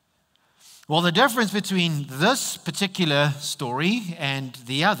 Well, the difference between this particular story and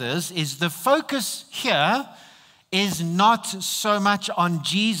the others is the focus here is not so much on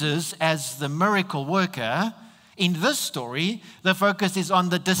Jesus as the miracle worker. In this story, the focus is on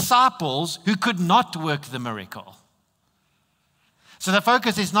the disciples who could not work the miracle. So the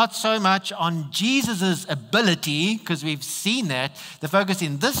focus is not so much on Jesus' ability, because we've seen that. The focus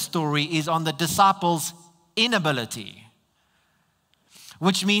in this story is on the disciples' inability.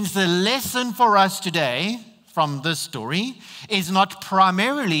 Which means the lesson for us today from this story is not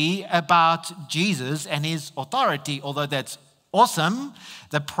primarily about Jesus and his authority, although that's awesome.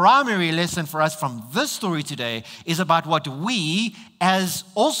 The primary lesson for us from this story today is about what we, as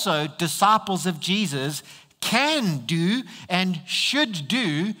also disciples of Jesus, can do and should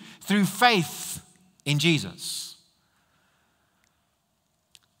do through faith in Jesus.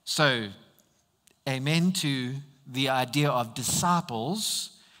 So, amen to the idea of disciples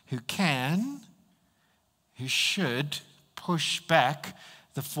who should push back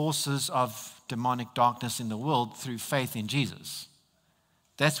the forces of demonic darkness in the world through faith in Jesus.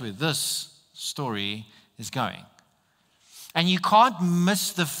 That's where this story is going. And you can't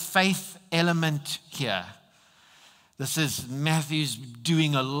miss the faith element here. This is Matthew's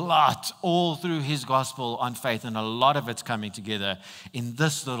doing a lot all through his gospel on faith, and a lot of it's coming together in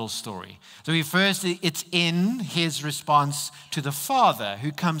this little story. So it's in his response to the Father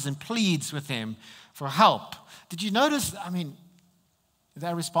who comes and pleads with him for help. Did you notice,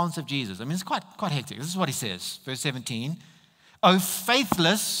 that response of Jesus? It's quite hectic. This is what he says, verse 17. "O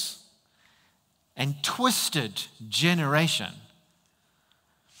faithless and twisted generation,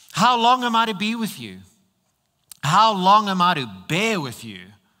 how long am I to be with you? How long am I to bear with you?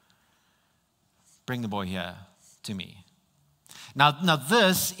 Bring the boy here to me." Now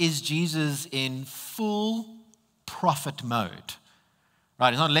this is Jesus in full prophet mode. Right?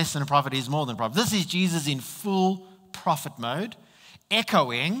 He's not less than a prophet, he's more than a prophet. This is Jesus in full prophet mode,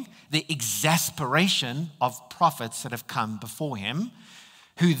 echoing the exasperation of prophets that have come before him,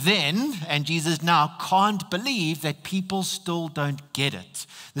 who then, and Jesus now, can't believe that people still don't get it.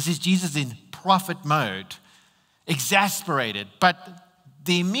 This is Jesus in prophet mode, exasperated. But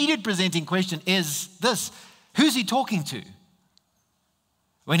the immediate presenting question is this: who's he talking to?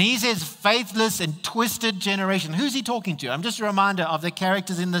 When he says faithless and twisted generation, who's he talking to? I'm just a reminder of the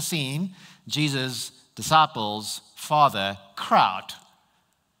characters in the scene: Jesus, disciples, Father, crowd.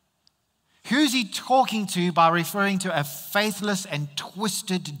 Who's he talking to by referring to a faithless and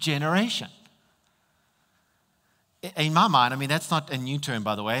twisted generation? In my mind, that's not a new term,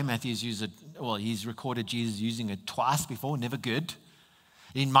 by the way. Matthew's used it, he's recorded Jesus using it twice before, never good.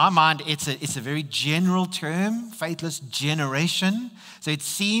 In my mind, it's a very general term, faithless generation. So it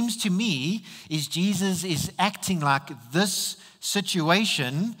seems to me Jesus is acting like this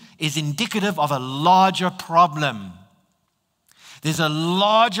situation is indicative of a larger problem. There's a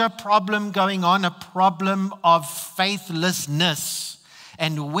larger problem going on, a problem of faithlessness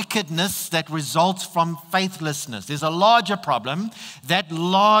and wickedness that results from faithlessness. There's a larger problem. That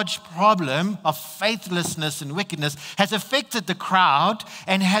large problem of faithlessness and wickedness has affected the crowd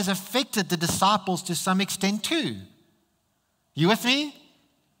and has affected the disciples to some extent too. You with me?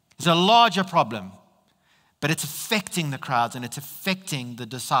 It's a larger problem, but it's affecting the crowds and it's affecting the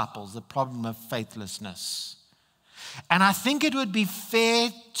disciples, the problem of faithlessness. And I think it would be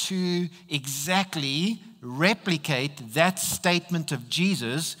fair to exactly replicate that statement of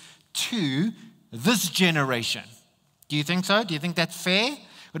Jesus to this generation. Do you think so? Do you think that's fair?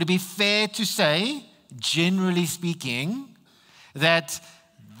 Would it be fair to say, generally speaking, that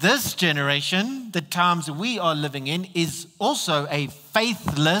this generation, the times we are living in, is also a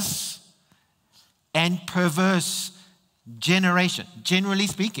faithless and perverse generation, generally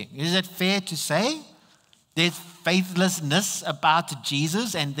speaking? Is that fair to say? There's faithlessness about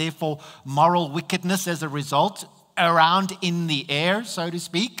Jesus and therefore moral wickedness as a result around in the air, so to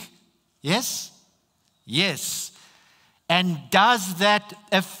speak. Yes? Yes. And does that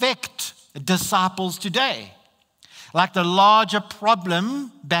affect disciples today? Like the larger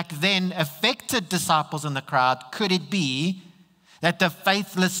problem back then affected disciples in the crowd, could it be that the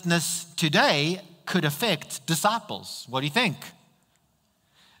faithlessness today could affect disciples? What do you think?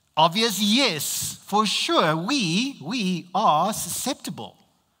 Obvious, yes, for sure. We are susceptible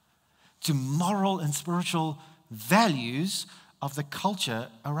to moral and spiritual values of the culture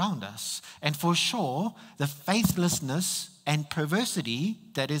around us. And for sure, the faithlessness and perversity,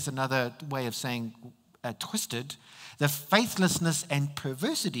 that is another way of saying twisted, the faithlessness and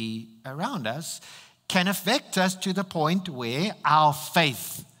perversity around us can affect us to the point where our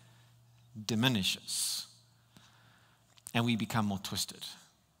faith diminishes and we become more twisted.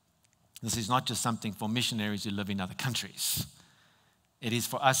 This is not just something for missionaries who live in other countries. It is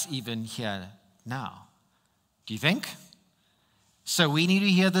for us even here now. Do you think? So we need to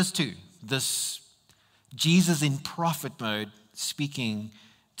hear this too. This Jesus in prophet mode speaking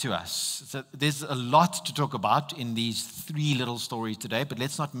to us. So there's a lot to talk about in these 3 little stories today, but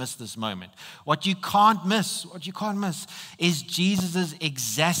let's not miss this moment. What you can't miss is Jesus'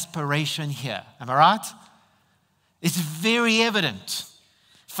 exasperation here. Am I right? It's very evident.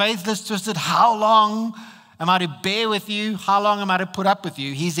 Faithless, twisted, how long am I to bear with you? How long am I to put up with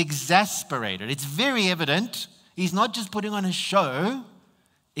you? He's exasperated. It's very evident. He's not just putting on a show.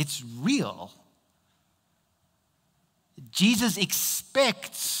 It's real. Jesus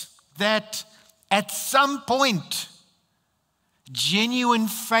expects that at some point, genuine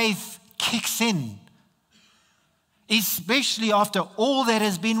faith kicks in, especially after all that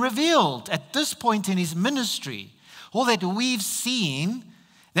has been revealed at this point in his ministry. All that we've seen,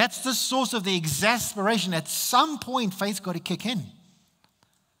 that's the source of the exasperation. At some point, faith's got to kick in.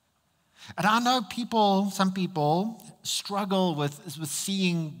 And I know some people struggle with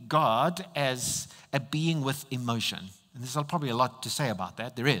seeing God as a being with emotion. And there's probably a lot to say about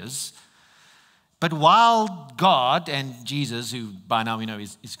that. There is. But while God and Jesus, who by now we know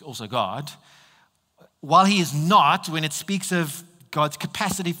is also God, while he is not, when it speaks of God's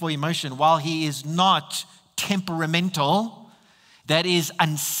capacity for emotion, while he is not temperamental, that is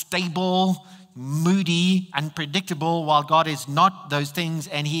unstable, moody, unpredictable, while God is not those things,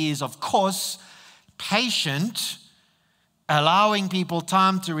 and he is, of course, patient, allowing people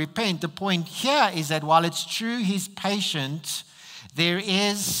time to repent. The point here is that while it's true he's patient, there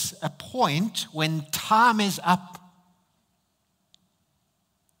is a point when time is up.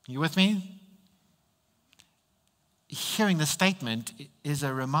 You with me? Hearing the statement is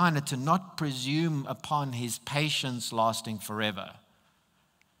a reminder to not presume upon his patience lasting forever.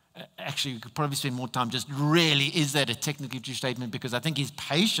 Actually, we could probably spend more time just really, is that a technically true statement? Because I think his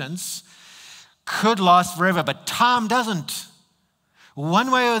patience could last forever, but time doesn't.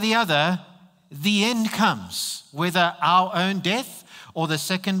 One way or the other, the end comes, whether our own death or the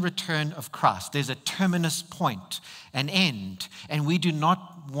second return of Christ. There's a terminus point, an end, and we do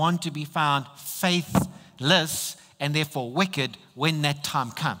not want to be found faithless and therefore wicked when that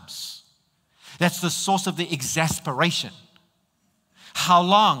time comes. That's the source of the exasperation. How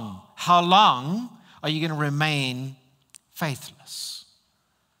long are you going to remain faithless?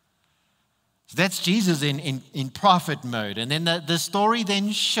 So that's Jesus in prophet mode. And then the story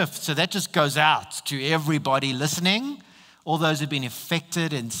then shifts. So that just goes out to everybody listening, all those who've been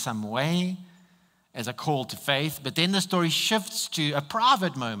affected in some way as a call to faith. But then the story shifts to a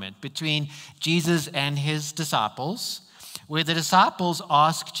private moment between Jesus and his disciples, where the disciples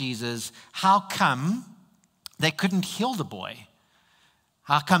ask Jesus, how come they couldn't heal the boy?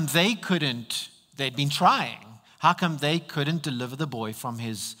 How come they'd been trying, how come they couldn't deliver the boy from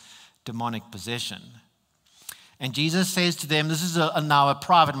his demonic possession? And Jesus says to them, this is now a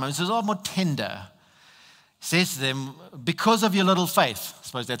private moment, this is a lot more tender. He says to them, because of your little faith, I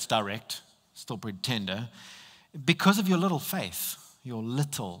suppose that's direct, still pretty tender, because of your little faith.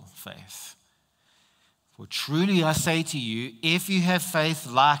 For truly I say to you, if you have faith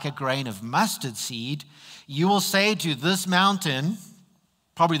like a grain of mustard seed, you will say to this mountain,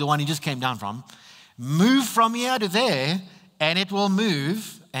 probably the one he just came down from, move from here to there, and it will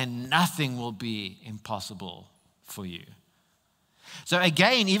move, and nothing will be impossible for you. So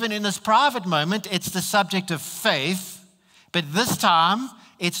again, even in this private moment, it's the subject of faith, but this time,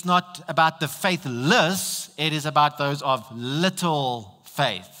 it's not about the faithless, it is about those of little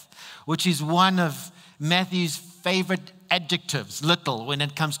faith, which is one of Matthew's favorite adjectives, little, when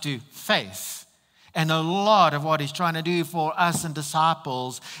it comes to faith. And a lot of what he's trying to do for us and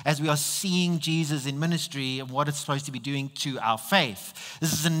disciples as we are seeing Jesus in ministry and what it's supposed to be doing to our faith.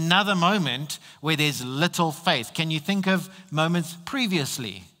 This is another moment where there's little faith. Can you think of moments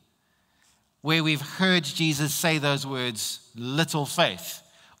previously where we've heard Jesus say those words, little faith,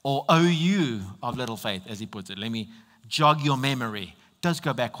 or "O you of little faith," as he puts it? Let me jog your memory. It does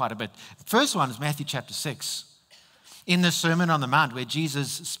go back quite a bit. First one is Matthew chapter 6. In the Sermon on the Mount, where Jesus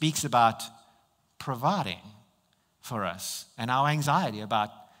speaks about providing for us and our anxiety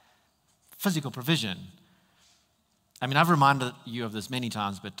about physical provision. I mean, I've reminded you of this many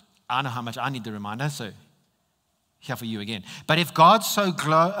times, but I know how much I need the reminder, so here for you again. But if God so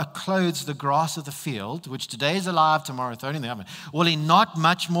clothes the grass of the field, which today is alive, tomorrow thrown in the oven, will he not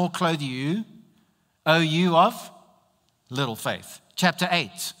much more clothe you, O you of little faith? Chapter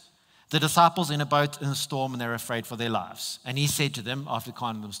 8. The disciples in a boat in a storm, and they're afraid for their lives. And he said to them after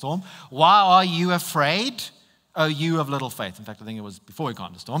calming the storm, "Why are you afraid, O you of little faith?" In fact, I think it was before he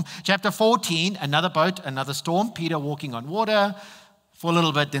calmed the storm. Chapter 14, another boat, another storm. Peter walking on water for a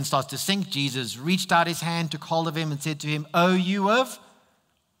little bit, then starts to sink. Jesus reached out his hand, took hold of him, and said to him, "O you of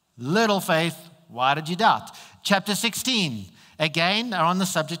little faith, why did you doubt?" Chapter 16, again, are on the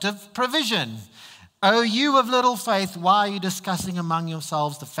subject of provision. "O you of little faith, why are you discussing among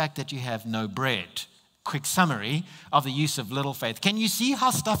yourselves the fact that you have no bread?" Quick summary of the use of little faith. Can you see how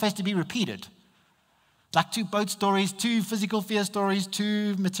stuff has to be repeated? Like 2 boat stories, 2 physical fear stories,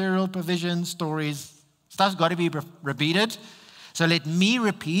 2 material provision stories. Stuff's got to be repeated. So let me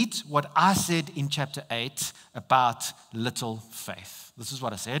repeat what I said in chapter 8 about little faith. This is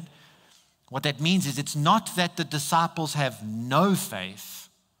what I said. What that means is it's not that the disciples have no faith.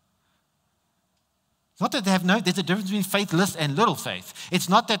 Not that they have there's a difference between faithless and little faith. It's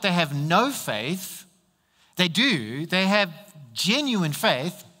not that they have no faith. They do. They have genuine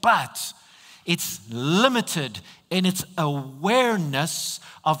faith, but it's limited in its awareness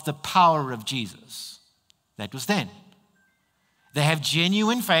of the power of Jesus. That was then. They have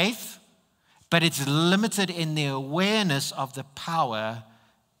genuine faith, but it's limited in the awareness of the power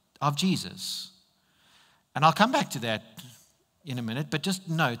of Jesus. And I'll come back to that in a minute, but just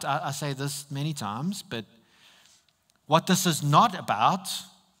note, I say this many times, but what this is not about,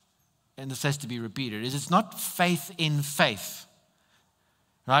 and this has to be repeated, is it's not faith in faith.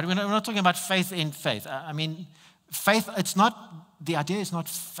 Right? We're not talking about faith in faith. I mean, faith, the idea is not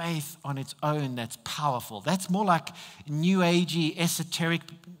faith on its own that's powerful. That's more like new agey, esoteric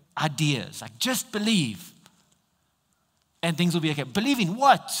ideas, like just believe and things will be okay. Believe in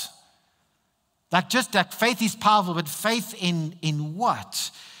what? Just like faith is powerful, but faith in what?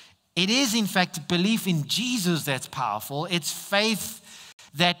 It is, in fact, belief in Jesus that's powerful. It's faith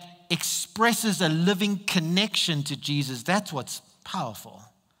that expresses a living connection to Jesus. That's what's powerful.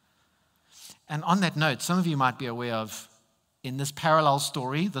 And on that note, some of you might be aware of, in this parallel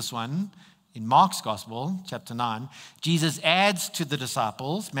story, this one, in Mark's Gospel, chapter 9, Jesus adds to the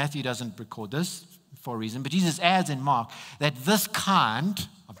disciples, Matthew doesn't record this for a reason, but Jesus adds in Mark that this kind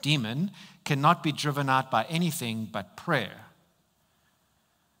of demon cannot be driven out by anything but prayer.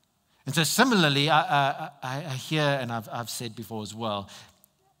 And so similarly, I hear, and I've said before as well,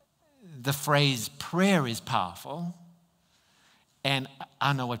 the phrase prayer is powerful. And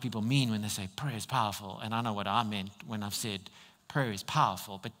I know what people mean when they say prayer is powerful. And I know what I meant when I've said prayer is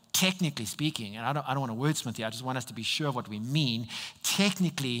powerful. But technically speaking, and I don't want to wordsmith here, I just want us to be sure of what we mean.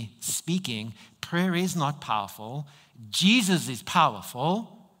 Technically speaking, prayer is not powerful. Jesus is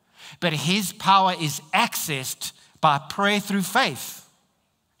powerful. But his power is accessed by prayer through faith.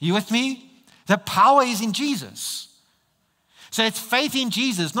 You with me? The power is in Jesus. So it's faith in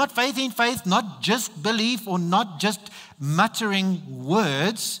Jesus, not faith in faith, not just belief or not just muttering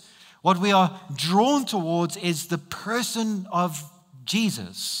words. What we are drawn towards is the person of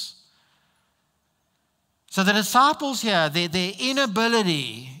Jesus. So the disciples here, their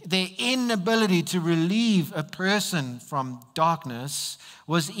inability to relieve a person from darkness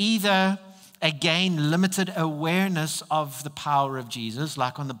was either, again, limited awareness of the power of Jesus,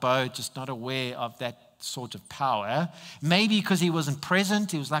 like on the boat, just not aware of that sort of power. Maybe because he wasn't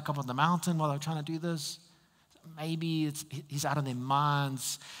present, he was like up on the mountain while they were trying to do this. Maybe he's out of their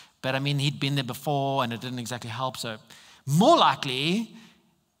minds, but I mean, he'd been there before and it didn't exactly help. So more likely,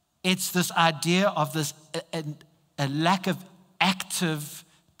 it's this idea of this a lack of active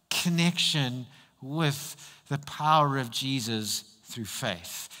connection with the power of Jesus through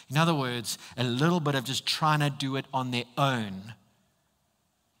faith. In other words, a little bit of just trying to do it on their own,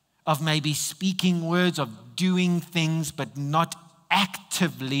 of maybe speaking words, of doing things, but not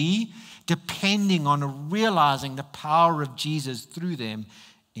actively depending on realizing the power of Jesus through them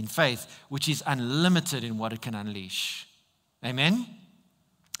in faith, which is unlimited in what it can unleash. Amen?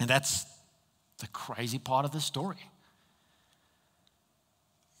 And that's the crazy part of the story.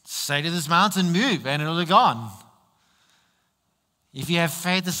 Say to this mountain, move, and it'll be gone. If you have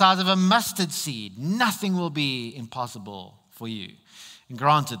faith the size of a mustard seed, nothing will be impossible for you. And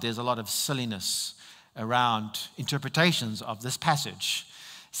granted, there's a lot of silliness around interpretations of this passage,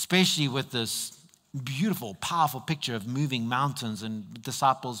 especially with this beautiful, powerful picture of moving mountains and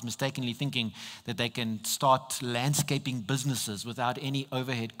disciples mistakenly thinking that they can start landscaping businesses without any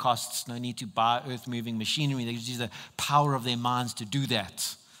overhead costs, no need to buy earth-moving machinery. They just use the power of their minds to do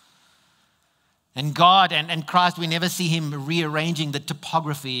that. And God and Christ, we never see him rearranging the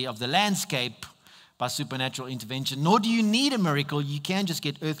topography of the landscape by supernatural intervention, nor do you need a miracle. You can just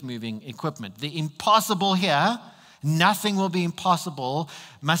get earth-moving equipment. The impossible here, nothing will be impossible,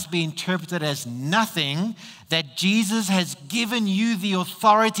 must be interpreted as nothing that Jesus has given you the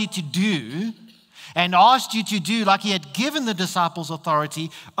authority to do and asked you to do, like he had given the disciples authority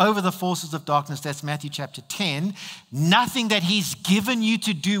over the forces of darkness. That's Matthew chapter 10. Nothing that he's given you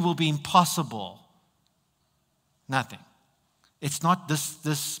to do will be impossible. Nothing. It's not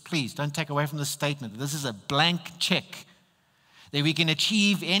this, please don't take away from this statement. This is a blank check that we can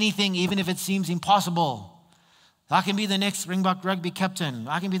achieve anything even if it seems impossible. I can be the next Springbok rugby captain.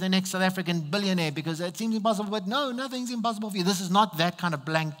 I can be the next South African billionaire because it seems impossible, but no, nothing's impossible for you. This is not that kind of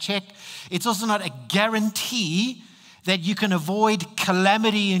blank check. It's also not a guarantee that you can avoid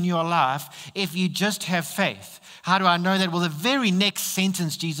calamity in your life if you just have faith. How do I know that? Well, the very next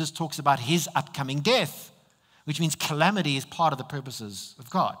sentence, Jesus talks about his upcoming death, which means calamity is part of the purposes of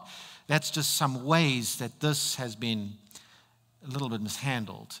God. That's just some ways that this has been a little bit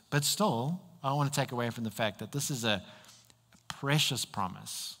mishandled. But still, I don't want to take away from the fact that this is a precious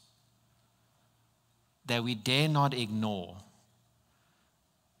promise that we dare not ignore.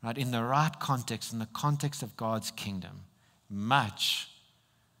 Right? In the right context, in the context of God's kingdom, much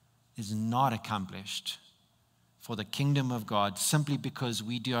is not accomplished for the kingdom of God simply because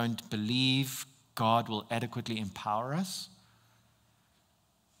we don't believe God will adequately empower us,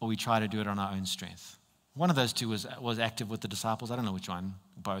 or we try to do it on our own strength. One of those two was active with the disciples. I don't know which one,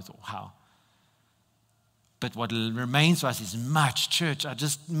 both, or how. But what remains for us is much, church.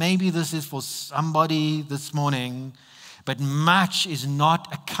 Maybe this is for somebody this morning, but much is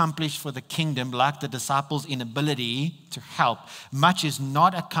not accomplished for the kingdom like the disciples' inability to help. Much is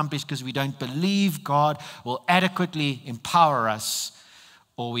not accomplished because we don't believe God will adequately empower us,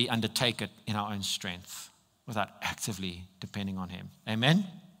 or we undertake it in our own strength without actively depending on him. Amen?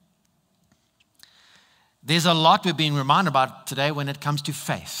 There's a lot we're being reminded about today when it comes to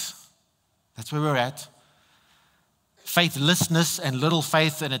faith. That's where we're at. Faithlessness and little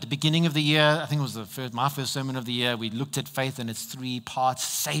faith. And at the beginning of the year, I think it was my first sermon of the year, we looked at faith in its three parts: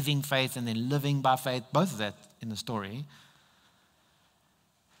 saving faith and then living by faith. Both of that in the story.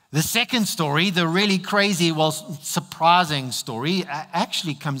 The second story, the really crazy, surprising story,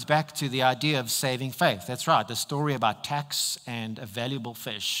 actually comes back to the idea of saving faith. That's right. The story about tax and a valuable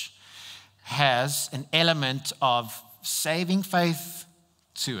fish has an element of saving faith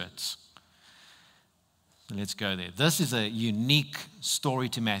to it. Let's go there. This is a unique story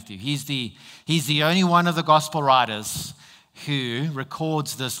to Matthew. He's the only one of the gospel writers who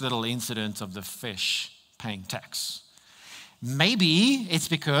records this little incident of the fish paying tax. Maybe it's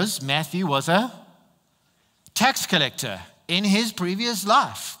because Matthew was a tax collector in his previous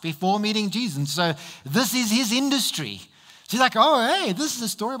life before meeting Jesus. And so this is his industry. She's like, oh, hey, this is a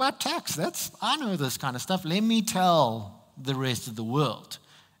story about tax. I know this kind of stuff. Let me tell the rest of the world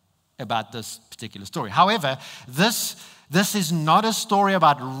about this particular story. However, this is not a story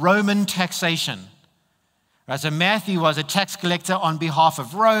about Roman taxation. Right? So Matthew was a tax collector on behalf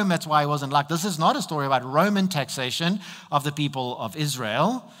of Rome. That's why he wasn't like, this is not a story about Roman taxation of the people of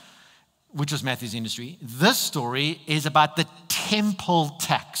Israel, which was Matthew's industry. This story is about the temple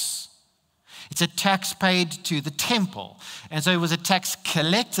tax. It's a tax paid to the temple. And so it was a tax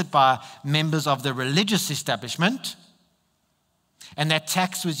collected by members of the religious establishment. And that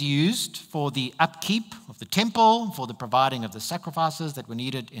tax was used for the upkeep of the temple, for the providing of the sacrifices that were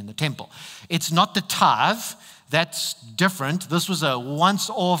needed in the temple. It's not the tithe. That's different. This was a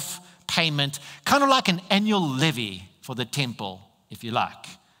once-off payment, kind of like an annual levy for the temple, if you like.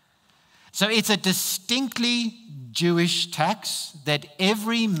 So it's a distinctly Jewish tax that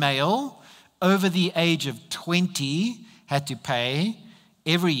every male over the age of 20 had to pay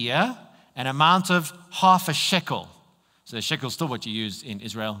every year, an amount of half a shekel. So a shekel is still what you use in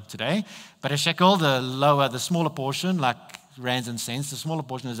Israel today. But a shekel, the smaller portion, like rands and cents. The smaller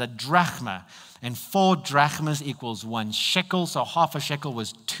portion is a drachma. And 4 drachmas equals 1 shekel. So half a shekel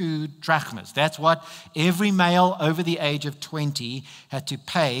was 2 drachmas. That's what every male over the age of 20 had to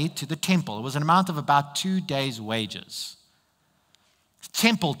pay to the temple. It was an amount of about 2 days' wages.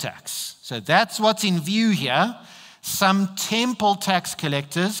 Temple tax. So that's what's in view here. Some temple tax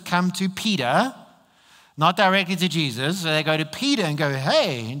collectors come to Peter, not directly to Jesus. So they go to Peter and go,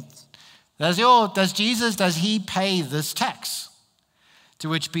 hey, does Jesus pay this tax? To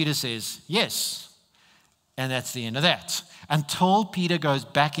which Peter says, yes. And that's the end of that. Until Peter goes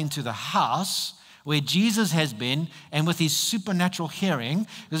back into the house where Jesus has been, and with his supernatural hearing,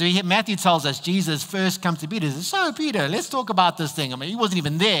 because Matthew tells us Jesus first comes to Peter and says, so Peter, let's talk about this thing. I mean, he wasn't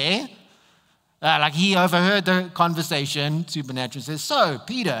even there. Like he overheard the conversation, supernatural, says, so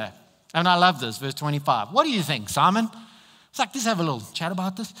Peter, and I love this, verse 25. What do you think, Simon? It's like, let's have a little chat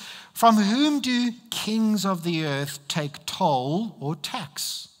about this. From whom do kings of the earth take toll or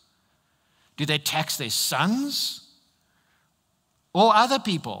tax? Do they tax their sons or other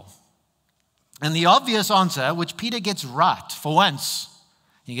people? And the obvious answer, which Peter gets right for once,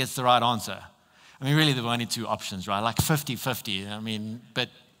 he gets the right answer. I mean, really, there were only 2 options, right? Like 50-50. I mean, but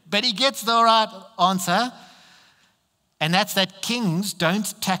he gets the right answer. And that's that kings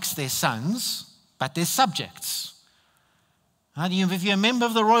don't tax their sons, but their subjects. If you're a member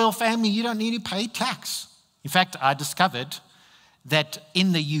of the royal family, you don't need to pay tax. In fact, I discovered that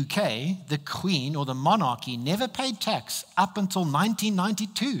in the UK, the Queen or the monarchy never paid tax up until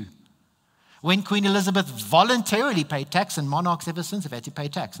 1992, when Queen Elizabeth voluntarily paid tax, and monarchs ever since have had to pay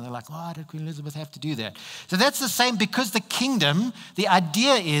tax. And they're like, why did Queen Elizabeth have to do that? So that's the same, because the kingdom, the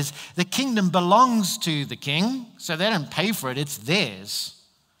idea is the kingdom belongs to the king, so they don't pay for it, it's theirs.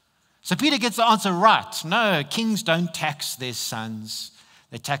 So Peter gets the answer right. No, kings don't tax their sons,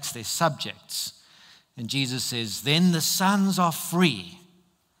 they tax their subjects. And Jesus says, then the sons are free.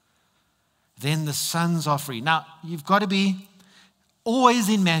 Then the sons are free. Now, you've got to be always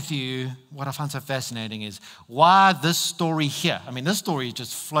in Matthew. What I find so fascinating is why this story here. I mean, this story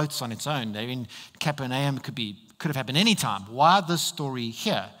just floats on its own. I mean, Capernaum could have happened any time. Why this story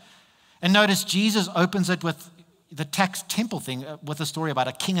here? And notice Jesus opens it with the tax temple thing, with a story about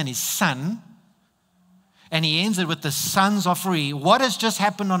a king and his son. And he ends it with the sons are free. What has just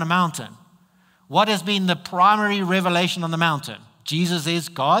happened on a mountain? What has been the primary revelation on the mountain? Jesus is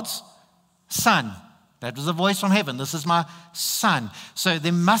God's son. That was a voice from heaven. This is my son. So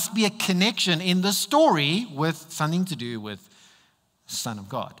there must be a connection in the story with something to do with the Son of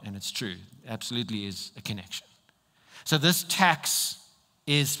God. And it's true. Absolutely is a connection. So this tax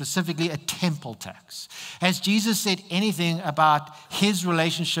is specifically a temple tax. Has Jesus said anything about his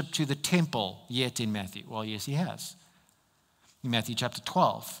relationship to the temple yet in Matthew? Well, yes, he has. In Matthew chapter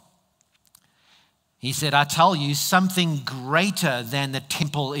 12. He said, I tell you, something greater than the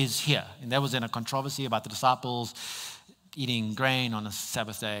temple is here. And that was in a controversy about the disciples eating grain on a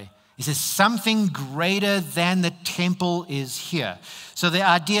Sabbath day. He says, something greater than the temple is here. So the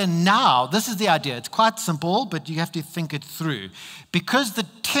idea now, this is the idea. It's quite simple, but you have to think it through. Because the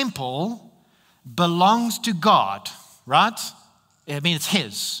temple belongs to God, right? I mean, it's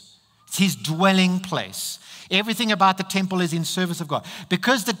his. It's his dwelling place. Everything about the temple is in service of God.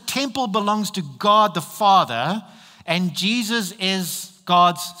 Because the temple belongs to God the Father, and Jesus is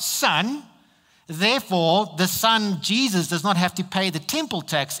God's Son, therefore, the Son, Jesus, does not have to pay the temple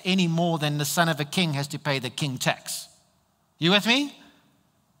tax any more than the son of a king has to pay the king tax. You with me?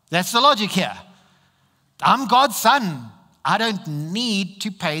 That's the logic here. I'm God's son. I don't need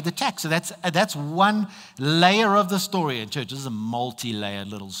to pay the tax. So that's one layer of the story in church. This is a multi-layered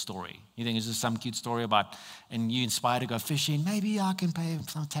little story. You think it's just some cute story about, and you inspired to go fishing, maybe I can pay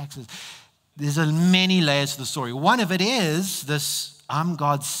some taxes. There's many layers to the story. One of it is this, I'm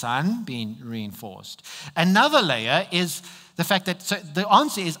God's son, being reinforced. Another layer is the fact that, so the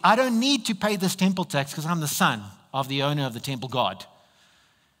answer is, I don't need to pay this temple tax because I'm the son of the owner of the temple God.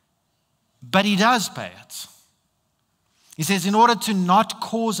 But he does pay it. He says, in order to not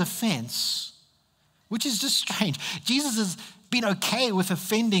cause offense, which is just strange. Jesus has been okay with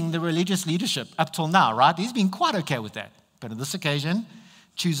offending the religious leadership up till now, right? He's been quite okay with that. But on this occasion,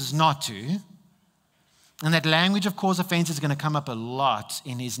 chooses not to. And that language of cause offense is going to come up a lot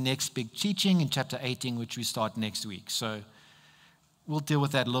in his next big teaching in chapter 18, which we start next week. So we'll deal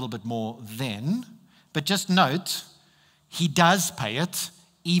with that a little bit more then. But just note, he does pay it,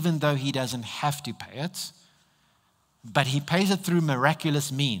 even though he doesn't have to pay it. But he pays it through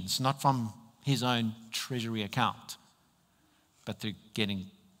miraculous means, not from his own treasury account, but through getting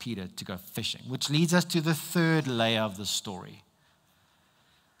Peter to go fishing, which leads us to the third layer of the story.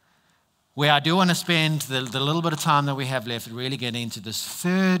 where I do want to spend the little bit of time that we have left really getting into this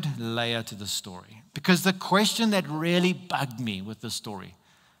third layer to the story. Because the question that really bugged me with the story,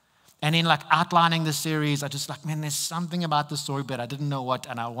 and in like outlining the series, I just like, man, there's something about the story, but I didn't know what,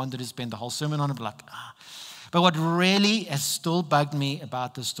 and I wanted to spend the whole sermon on it, But what really has still bugged me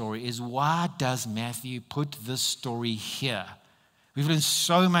about the story is, why does Matthew put this story here? We've learned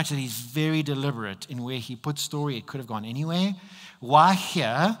so much that he's very deliberate in where he puts story. It could have gone anywhere. Why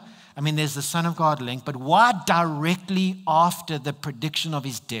here? I mean, there's the Son of God link, but why directly after the prediction of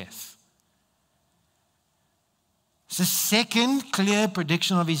his death? It's the second clear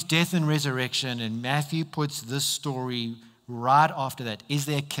prediction of his death and resurrection, and Matthew puts this story right after that. Is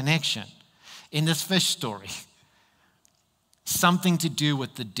there a connection in this fish story? Something to do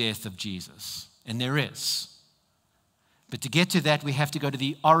with the death of Jesus, and there is. But to get to that, we have to go to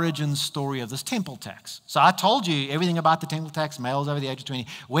the origin story of this temple tax. So I told you everything about the temple tax, males over the age of 20.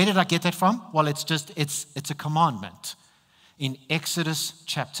 Where did I get that from? Well, it's a commandment in Exodus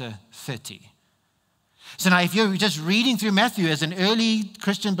chapter 30. So now if you're just reading through Matthew as an early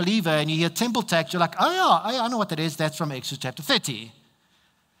Christian believer and you hear temple tax, you're like, oh yeah, I know what that is. That's from Exodus chapter 30.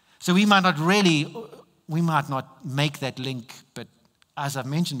 So we might not make that link, but as I've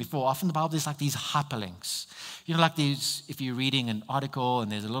mentioned before, often the Bible, there's like these hyperlinks. You know, like these, if you're reading an article and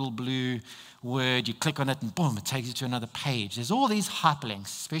there's a little blue word, you click on it and boom, it takes you to another page. There's all these hyperlinks,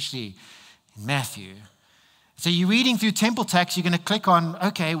 especially in Matthew. So you're reading through temple tax, you're going to click on,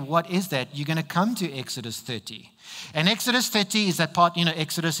 okay, what is that? You're going to come to Exodus 30. And Exodus 30 is that part,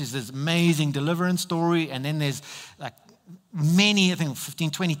 Exodus is this amazing deliverance story, and then there's like many, I think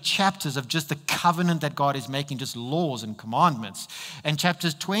 15, 20 chapters of just the covenant that God is making, just laws and commandments. And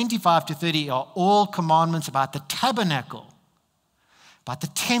chapters 25 to 30 are all commandments about the tabernacle, about the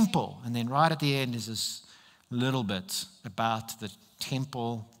temple. And then right at the end is this little bit about the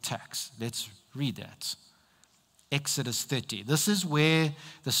temple tax. Let's read that. Exodus 30. This is where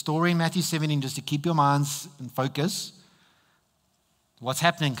the story in Matthew 17, just to keep your minds in focus, what's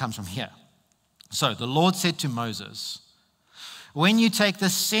happening comes from here. So the Lord said to Moses, when you take the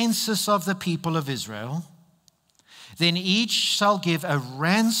census of the people of Israel, then each shall give a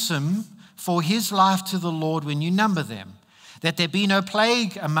ransom for his life to the Lord when you number them, that there be no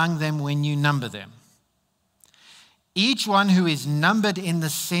plague among them when you number them. Each one who is numbered in the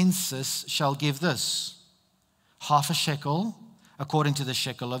census shall give this, half a shekel, according to the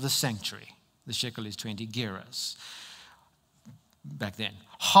shekel of the sanctuary. The shekel is 20 gerahs back then.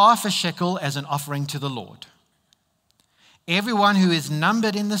 Half a shekel as an offering to the Lord. Everyone who is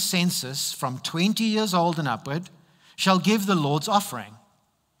numbered in the census from 20 years old and upward shall give the Lord's offering.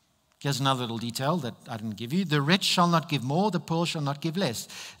 Here's another little detail that I didn't give you. The rich shall not give more, the poor shall not give less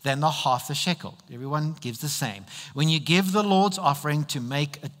than the half a shekel. Everyone gives the same. When you give the Lord's offering to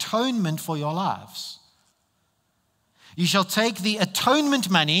make atonement for your lives, you shall take the atonement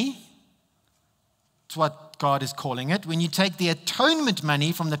money. It's what God is calling it. When you take the atonement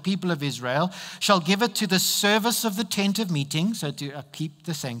money from the people of Israel, shall give it to the service of the tent of meeting, so to upkeep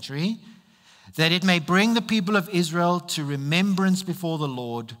the sanctuary, that it may bring the people of Israel to remembrance before the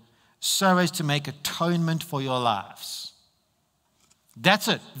Lord, so as to make atonement for your lives. That's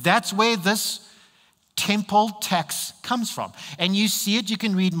it. That's where this temple tax comes from. And you see it, you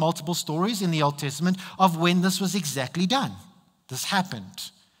can read multiple stories in the Old Testament of when this was exactly done. This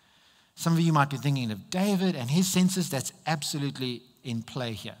happened. Some of you might be thinking of David and his census. That's absolutely in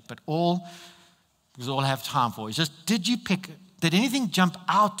play here. But all we all have time for is just, did anything jump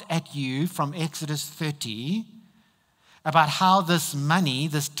out at you from Exodus 30 about how this money,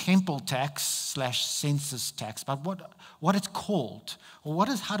 this temple tax / census tax, about what it's called, or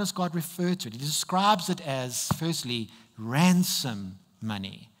how does God refer to it? He describes it as, firstly, ransom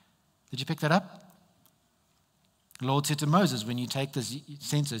money. Did you pick that up? The Lord said to Moses, when you take this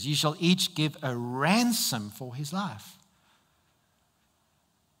census, you shall each give a ransom for his life.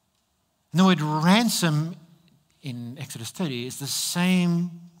 And the word ransom in Exodus 30 is the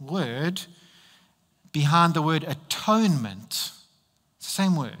same word behind the word atonement. It's the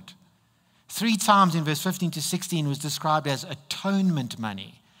same word. 3 times in verse 15 to 16 was described as atonement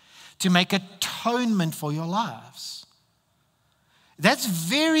money, to make atonement for your lives. That's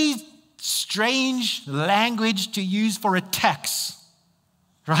very strange language to use for a tax,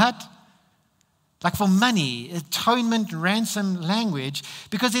 right? Like for money, atonement, ransom language,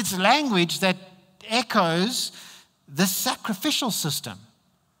 because it's language that echoes the sacrificial system.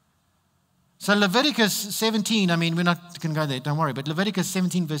 So Leviticus 17, we're not going to go there, don't worry, but Leviticus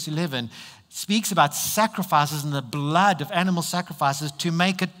 17 verse 11 speaks about sacrifices and the blood of animal sacrifices to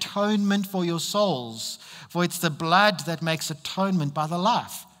make atonement for your souls. For it's the blood that makes atonement by the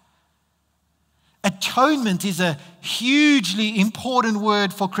life. Atonement is a hugely important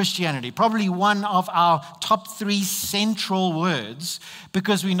word for Christianity, probably one of our top 3 central words,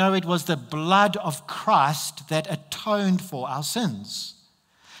 because we know it was the blood of Christ that atoned for our sins.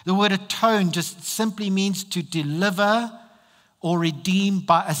 The word atone just simply means to deliver or redeemed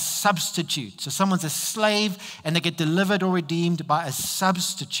by a substitute. So someone's a slave and they get delivered or redeemed by a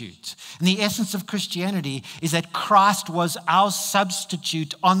substitute. And the essence of Christianity is that Christ was our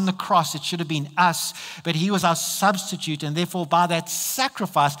substitute on the cross. It should have been us, but he was our substitute, and therefore by that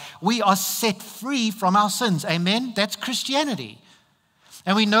sacrifice, we are set free from our sins. Amen? That's Christianity.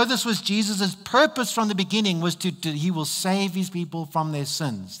 And we know this was Jesus' purpose from the beginning, was he will save his people from their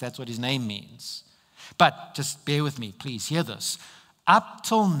sins. That's what his name means. But just bear with me, please hear this. Up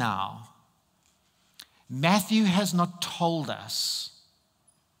till now, Matthew has not told us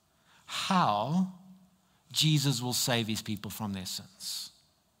how Jesus will save his people from their sins.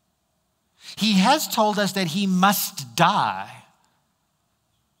 He has told us that he must die.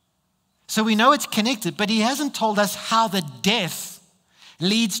 So we know it's connected, but he hasn't told us how the death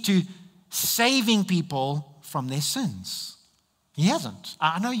leads to saving people from their sins. He hasn't.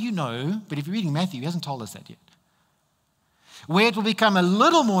 I know you know, but if you're reading Matthew, he hasn't told us that yet. Where it will become a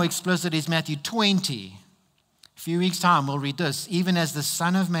little more explicit is Matthew 20. A few weeks' time, we'll read this. Even as the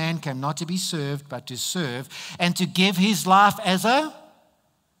Son of Man came not to be served, but to serve, and to give his life as a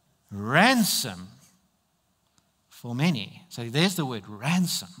ransom for many. So there's the word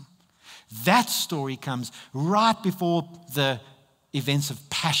ransom. That story comes right before the events of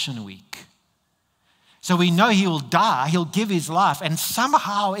Passion Week. So we know he will die, he'll give his life, and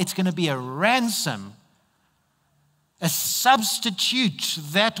somehow it's going to be a ransom, a substitute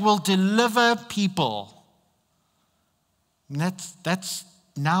that will deliver people. And that's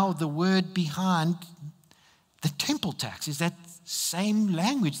now the word behind the temple tax, is that same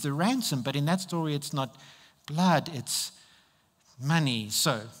language, the ransom, but in that story it's not blood, it's money.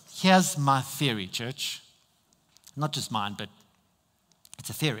 So here's my theory, church. Not just mine, but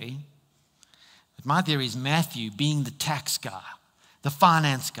it's a theory. My theory is Matthew, being the tax guy, the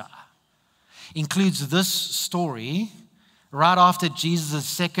finance guy, includes this story right after Jesus'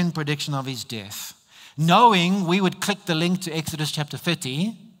 second prediction of his death, knowing we would click the link to Exodus chapter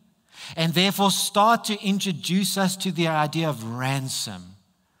 30 and therefore start to introduce us to the idea of ransom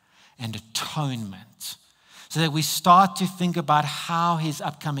and atonement, so that we start to think about how his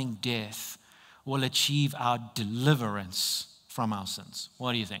upcoming death will achieve our deliverance from our sins.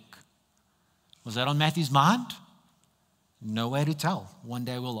 What do you think? Was that on Matthew's mind? No way to tell. One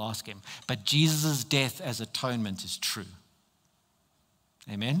day we'll ask him. But Jesus' death as atonement is true.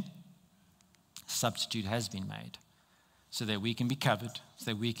 Amen? Substitute has been made so that we can be covered, so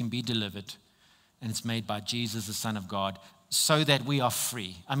that we can be delivered. And it's made by Jesus, the Son of God, so that we are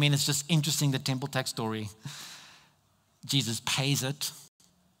free. I mean, it's just interesting, the temple tax story. Jesus pays it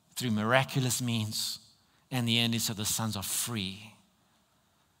through miraculous means, and the end is so the sons are free.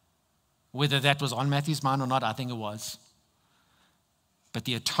 Whether that was on Matthew's mind or not, I think it was. But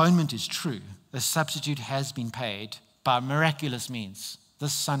the atonement is true. The substitute has been paid by miraculous means, the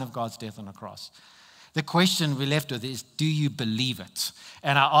Son of God's death on the cross. The question we're left with is, do you believe it?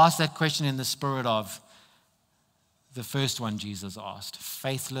 And I asked that question in the spirit of the first one Jesus asked.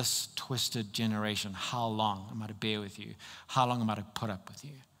 Faithless, twisted generation. How long am I to bear with you? How long am I to put up with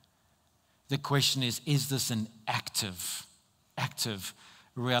you? The question is this an active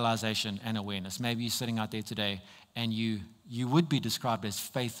realization and awareness? Maybe you're sitting out there today and you would be described as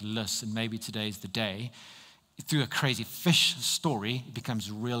faithless, and maybe today's the day. Through a crazy fish story, it becomes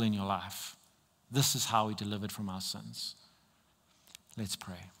real in your life. This is how we delivered from our sins. Let's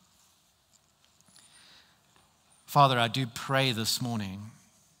pray. Father, I do pray this morning,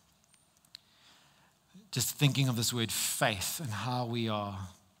 just thinking of this word faith and how we are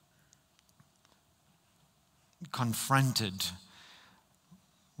confronted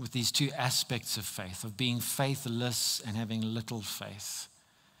with these two aspects of faith, of being faithless and having little faith.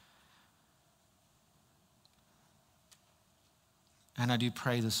 And I do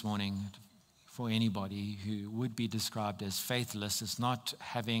pray this morning for anybody who would be described as faithless, as not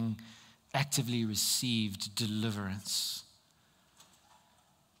having actively received deliverance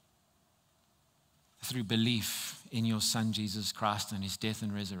through belief in your Son, Jesus Christ, and his death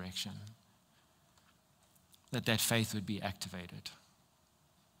and resurrection, that faith would be activated.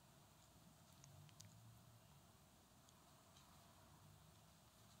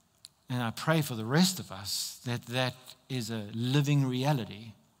 And I pray for the rest of us that is a living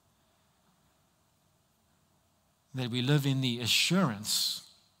reality, that we live in the assurance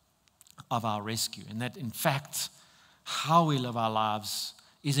of our rescue, and that in fact, how we live our lives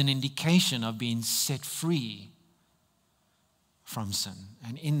is an indication of being set free from sin.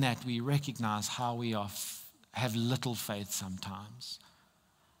 And in that, we recognize how we have little faith sometimes,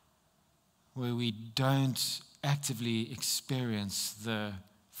 where we don't actively experience the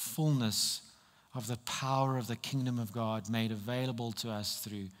fullness of the power of the kingdom of God made available to us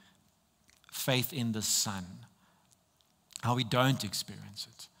through faith in the Son. How we don't experience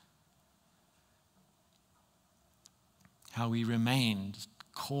it. How we remain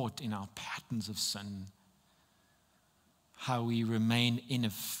caught in our patterns of sin. How we remain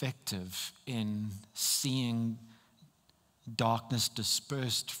ineffective in seeing darkness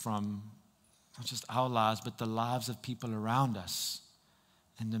dispersed from not just our lives, but the lives of people around us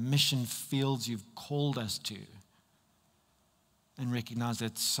and the mission fields you've called us to. And recognize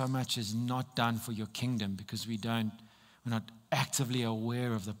that so much is not done for your kingdom because we're not actively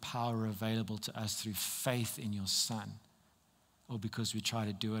aware of the power available to us through faith in your Son, or because we try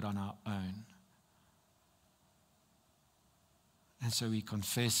to do it on our own. And so we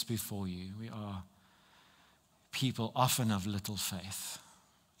confess before you, we are people often of little faith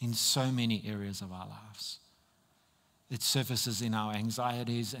in so many areas of our lives. It surfaces in our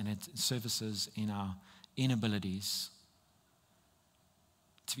anxieties and it surfaces in our inabilities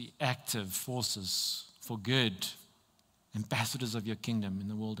to be active forces for good, ambassadors of your kingdom in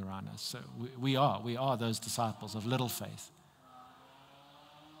the world around us. So we are those disciples of little faith.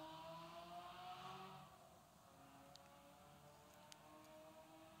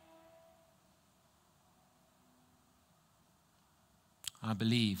 I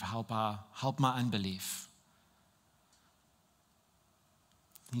believe, help my unbelief.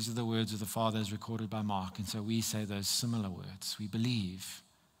 These are the words of the Father as recorded by Mark, and so we say those similar words. We believe,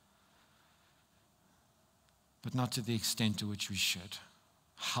 but not to the extent to which we should.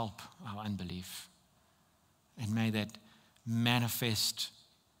 Help our unbelief. And may that manifest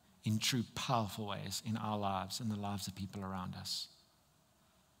in true, powerful ways in our lives and the lives of people around us.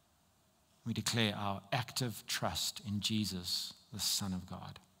 We declare our active trust in Jesus, the Son of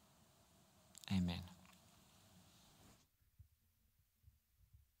God. Amen.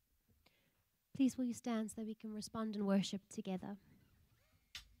 Please will you stand so that we can respond and worship together.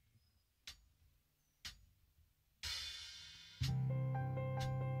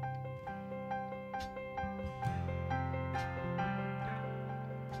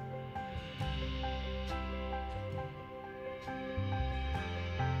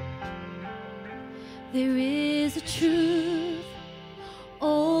 There is a truth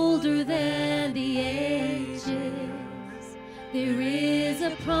older than the ages. There is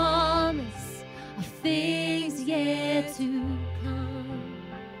a promise of things yet to come.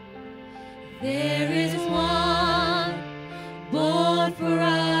 There is one born for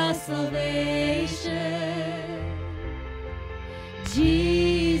our salvation,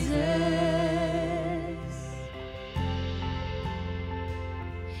 Jesus.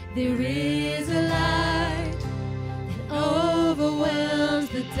 There is a light that overwhelms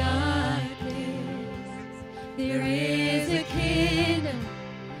the darkness. There is a kingdom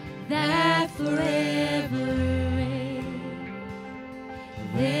that forever reigns.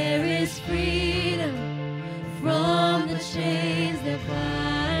 There is freedom from the chains that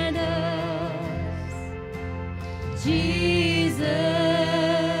bind us. Jesus,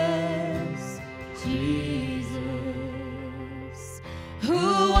 Jesus,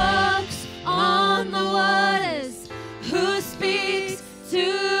 who walks on the waters, who speaks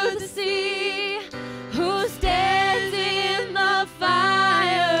to the sea, who stands in the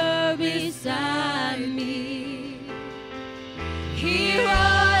fire beside me. He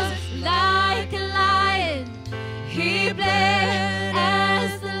roars like a lion, he bled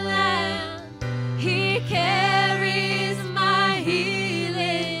as the lamb, he carries my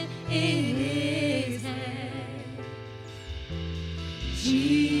healing in his hand.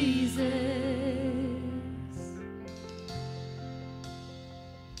 Jesus,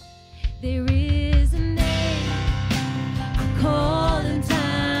 there is a name I call in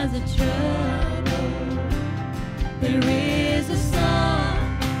times of trouble. There is a song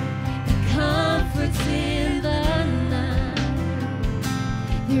that comforts in the night.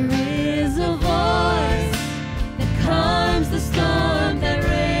 There is a voice that calms the storm that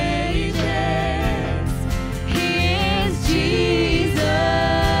rages. He is Jesus,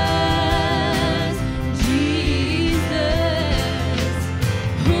 Jesus,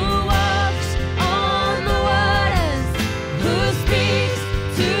 who walks on the waters, who speaks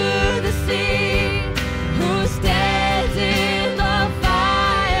to the sea, who stands in the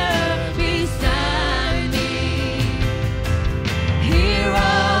fire beside me. He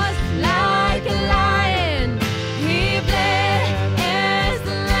roars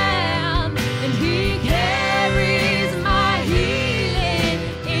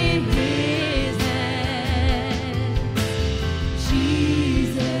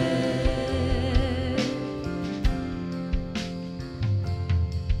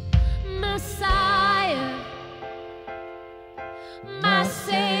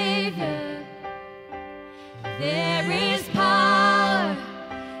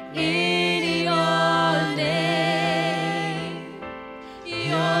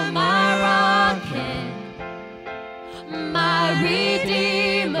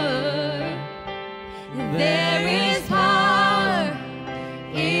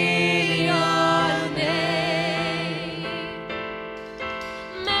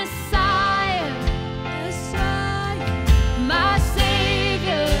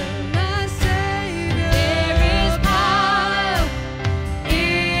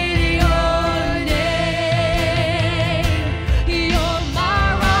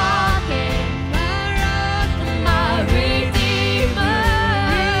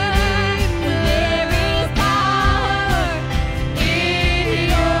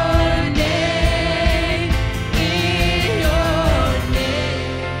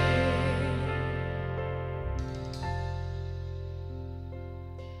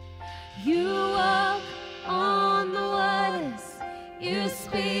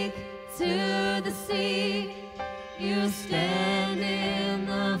speak to the sea. You stand in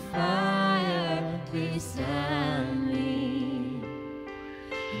the fire beside me.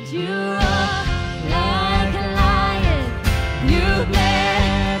 And you roar like a lion. You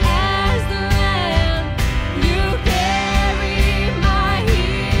bled as the lamb. You carry my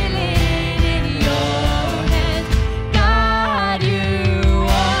healing in your hands. God, you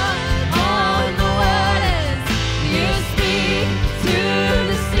walk on the waters. You speak to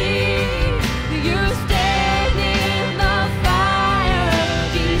the sea. You stand in the fire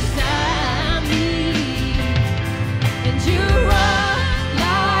beside me. And you roar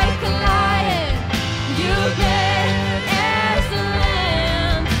like a lion. You bled as the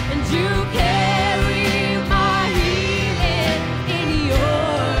lamb. And you carry my healing in your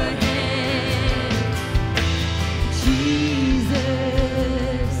hand. Jesus,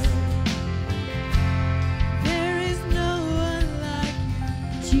 there is no one like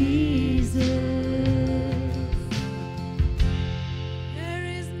you. Jesus, there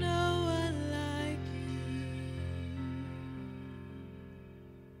is no one like you.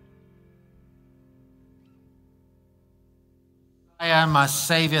 I am my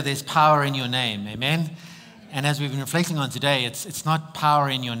Savior. There's power in your name. Amen. And as we've been reflecting on today, it's not power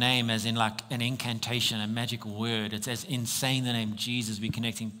in your name as in like an incantation, a magical word. It's as in saying the name Jesus, be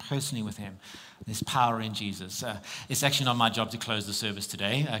connecting personally with him. There's power in Jesus. It's actually not my job to close the service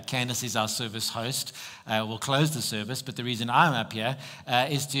today. Candace is our service host. We'll close the service, but the reason I'm up here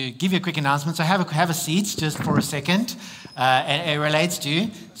is to give you a quick announcement. So have a seat just for a second. It relates to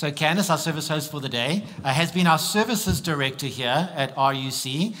you. So Candace, our service host for the day, has been our services director here at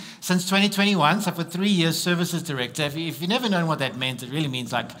RUC since 2021. So for 3 years, services director. If you've never known what that meant, it really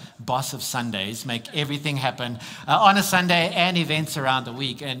means like boss of Sundays, make everything happen on a Sunday and events around the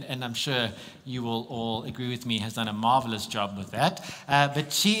week. And I'm sure you will all agree with me, has done a marvelous job with that.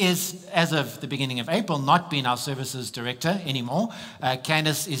 But she is, as of the beginning of April, not being our services director anymore.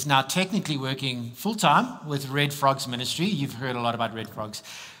 Candace is now technically working full-time with Red Frogs Ministry. You've heard a lot about Red Frogs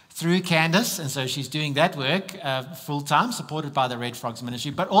through Candace, and so she's doing that work full-time, supported by the Red Frogs Ministry,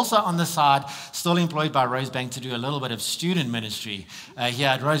 but also on the side, still employed by Rosebank to do a little bit of student ministry here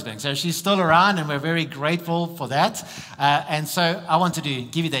at Rosebank. So she's still around, and we're very grateful for that. And so I wanted to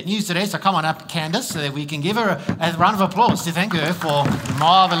give you that news today. So come on up, Candace, so that we can give her a round of applause to thank her for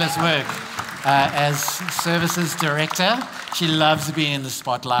marvelous work as services director. She loves being in the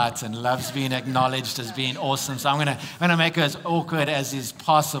spotlight and loves being acknowledged as being awesome. So I'm gonna make her as awkward as is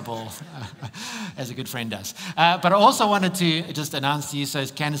possible, as a good friend does. But I also wanted to just announce to you, so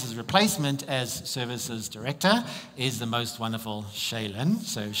Candace's replacement as services director is the most wonderful Shaylin.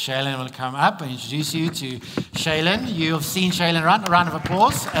 So Shaylin will come up and introduce you to Shaylin. You have seen Shaylin around. A round of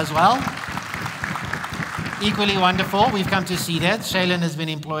applause as well. Equally wonderful, we've come to see that. Shaylin has been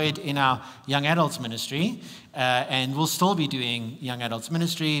employed in our young adults ministry and will still be doing young adults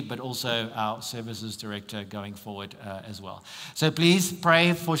ministry, but also our services director going forward as well. So please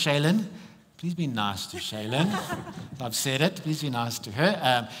pray for Shaylin. Please be nice to Shaylin. I've said it. Please be nice to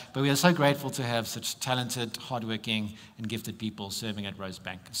her. But we are so grateful to have such talented, hardworking, and gifted people serving at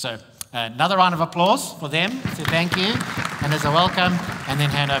Rosebank. So another round of applause for them. So thank you, and as a welcome, and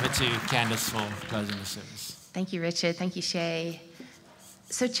then hand over to Candace for closing the service. Thank you, Richard. Thank you, Shay.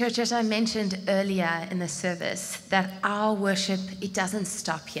 So, church, as I mentioned earlier in the service, that our worship, it doesn't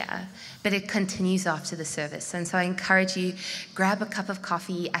stop here, but it continues after the service. And so I encourage you, grab a cup of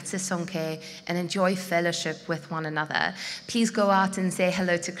coffee at Sisonke and enjoy fellowship with one another. Please go out and say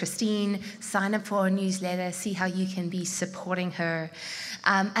hello to Christine, sign up for our newsletter, see how you can be supporting her.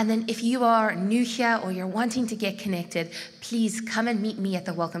 And then if you are new here or you're wanting to get connected, please come and meet me at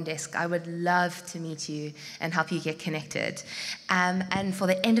the welcome desk. I would love to meet you and help you get connected. And for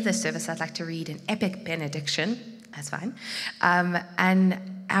the end of the service, I'd like to read an epic benediction. That's fine. And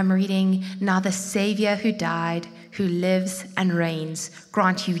I'm reading, "Now the Savior who died, who lives and reigns,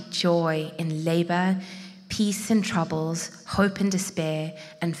 grant you joy in labor, peace in troubles, hope in despair,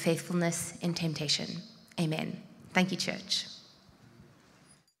 and faithfulness in temptation." Amen. Thank you, church.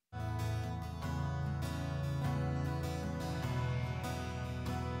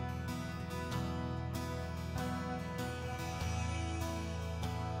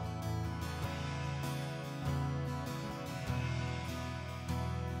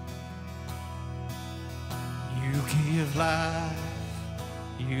 You give life,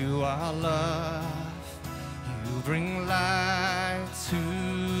 you are love, you bring light to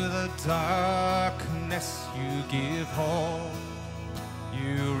the darkness, you give hope,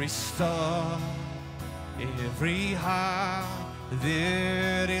 you restore every heart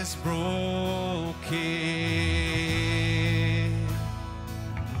that is broken.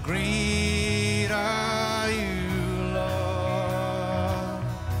 Great are you, Lord.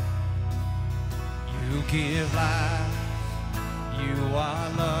 You give life, you are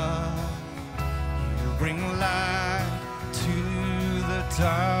love, you bring light to the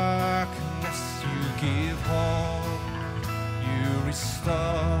darkness, you give hope, you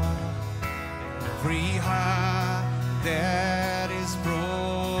restore every heart that is broken.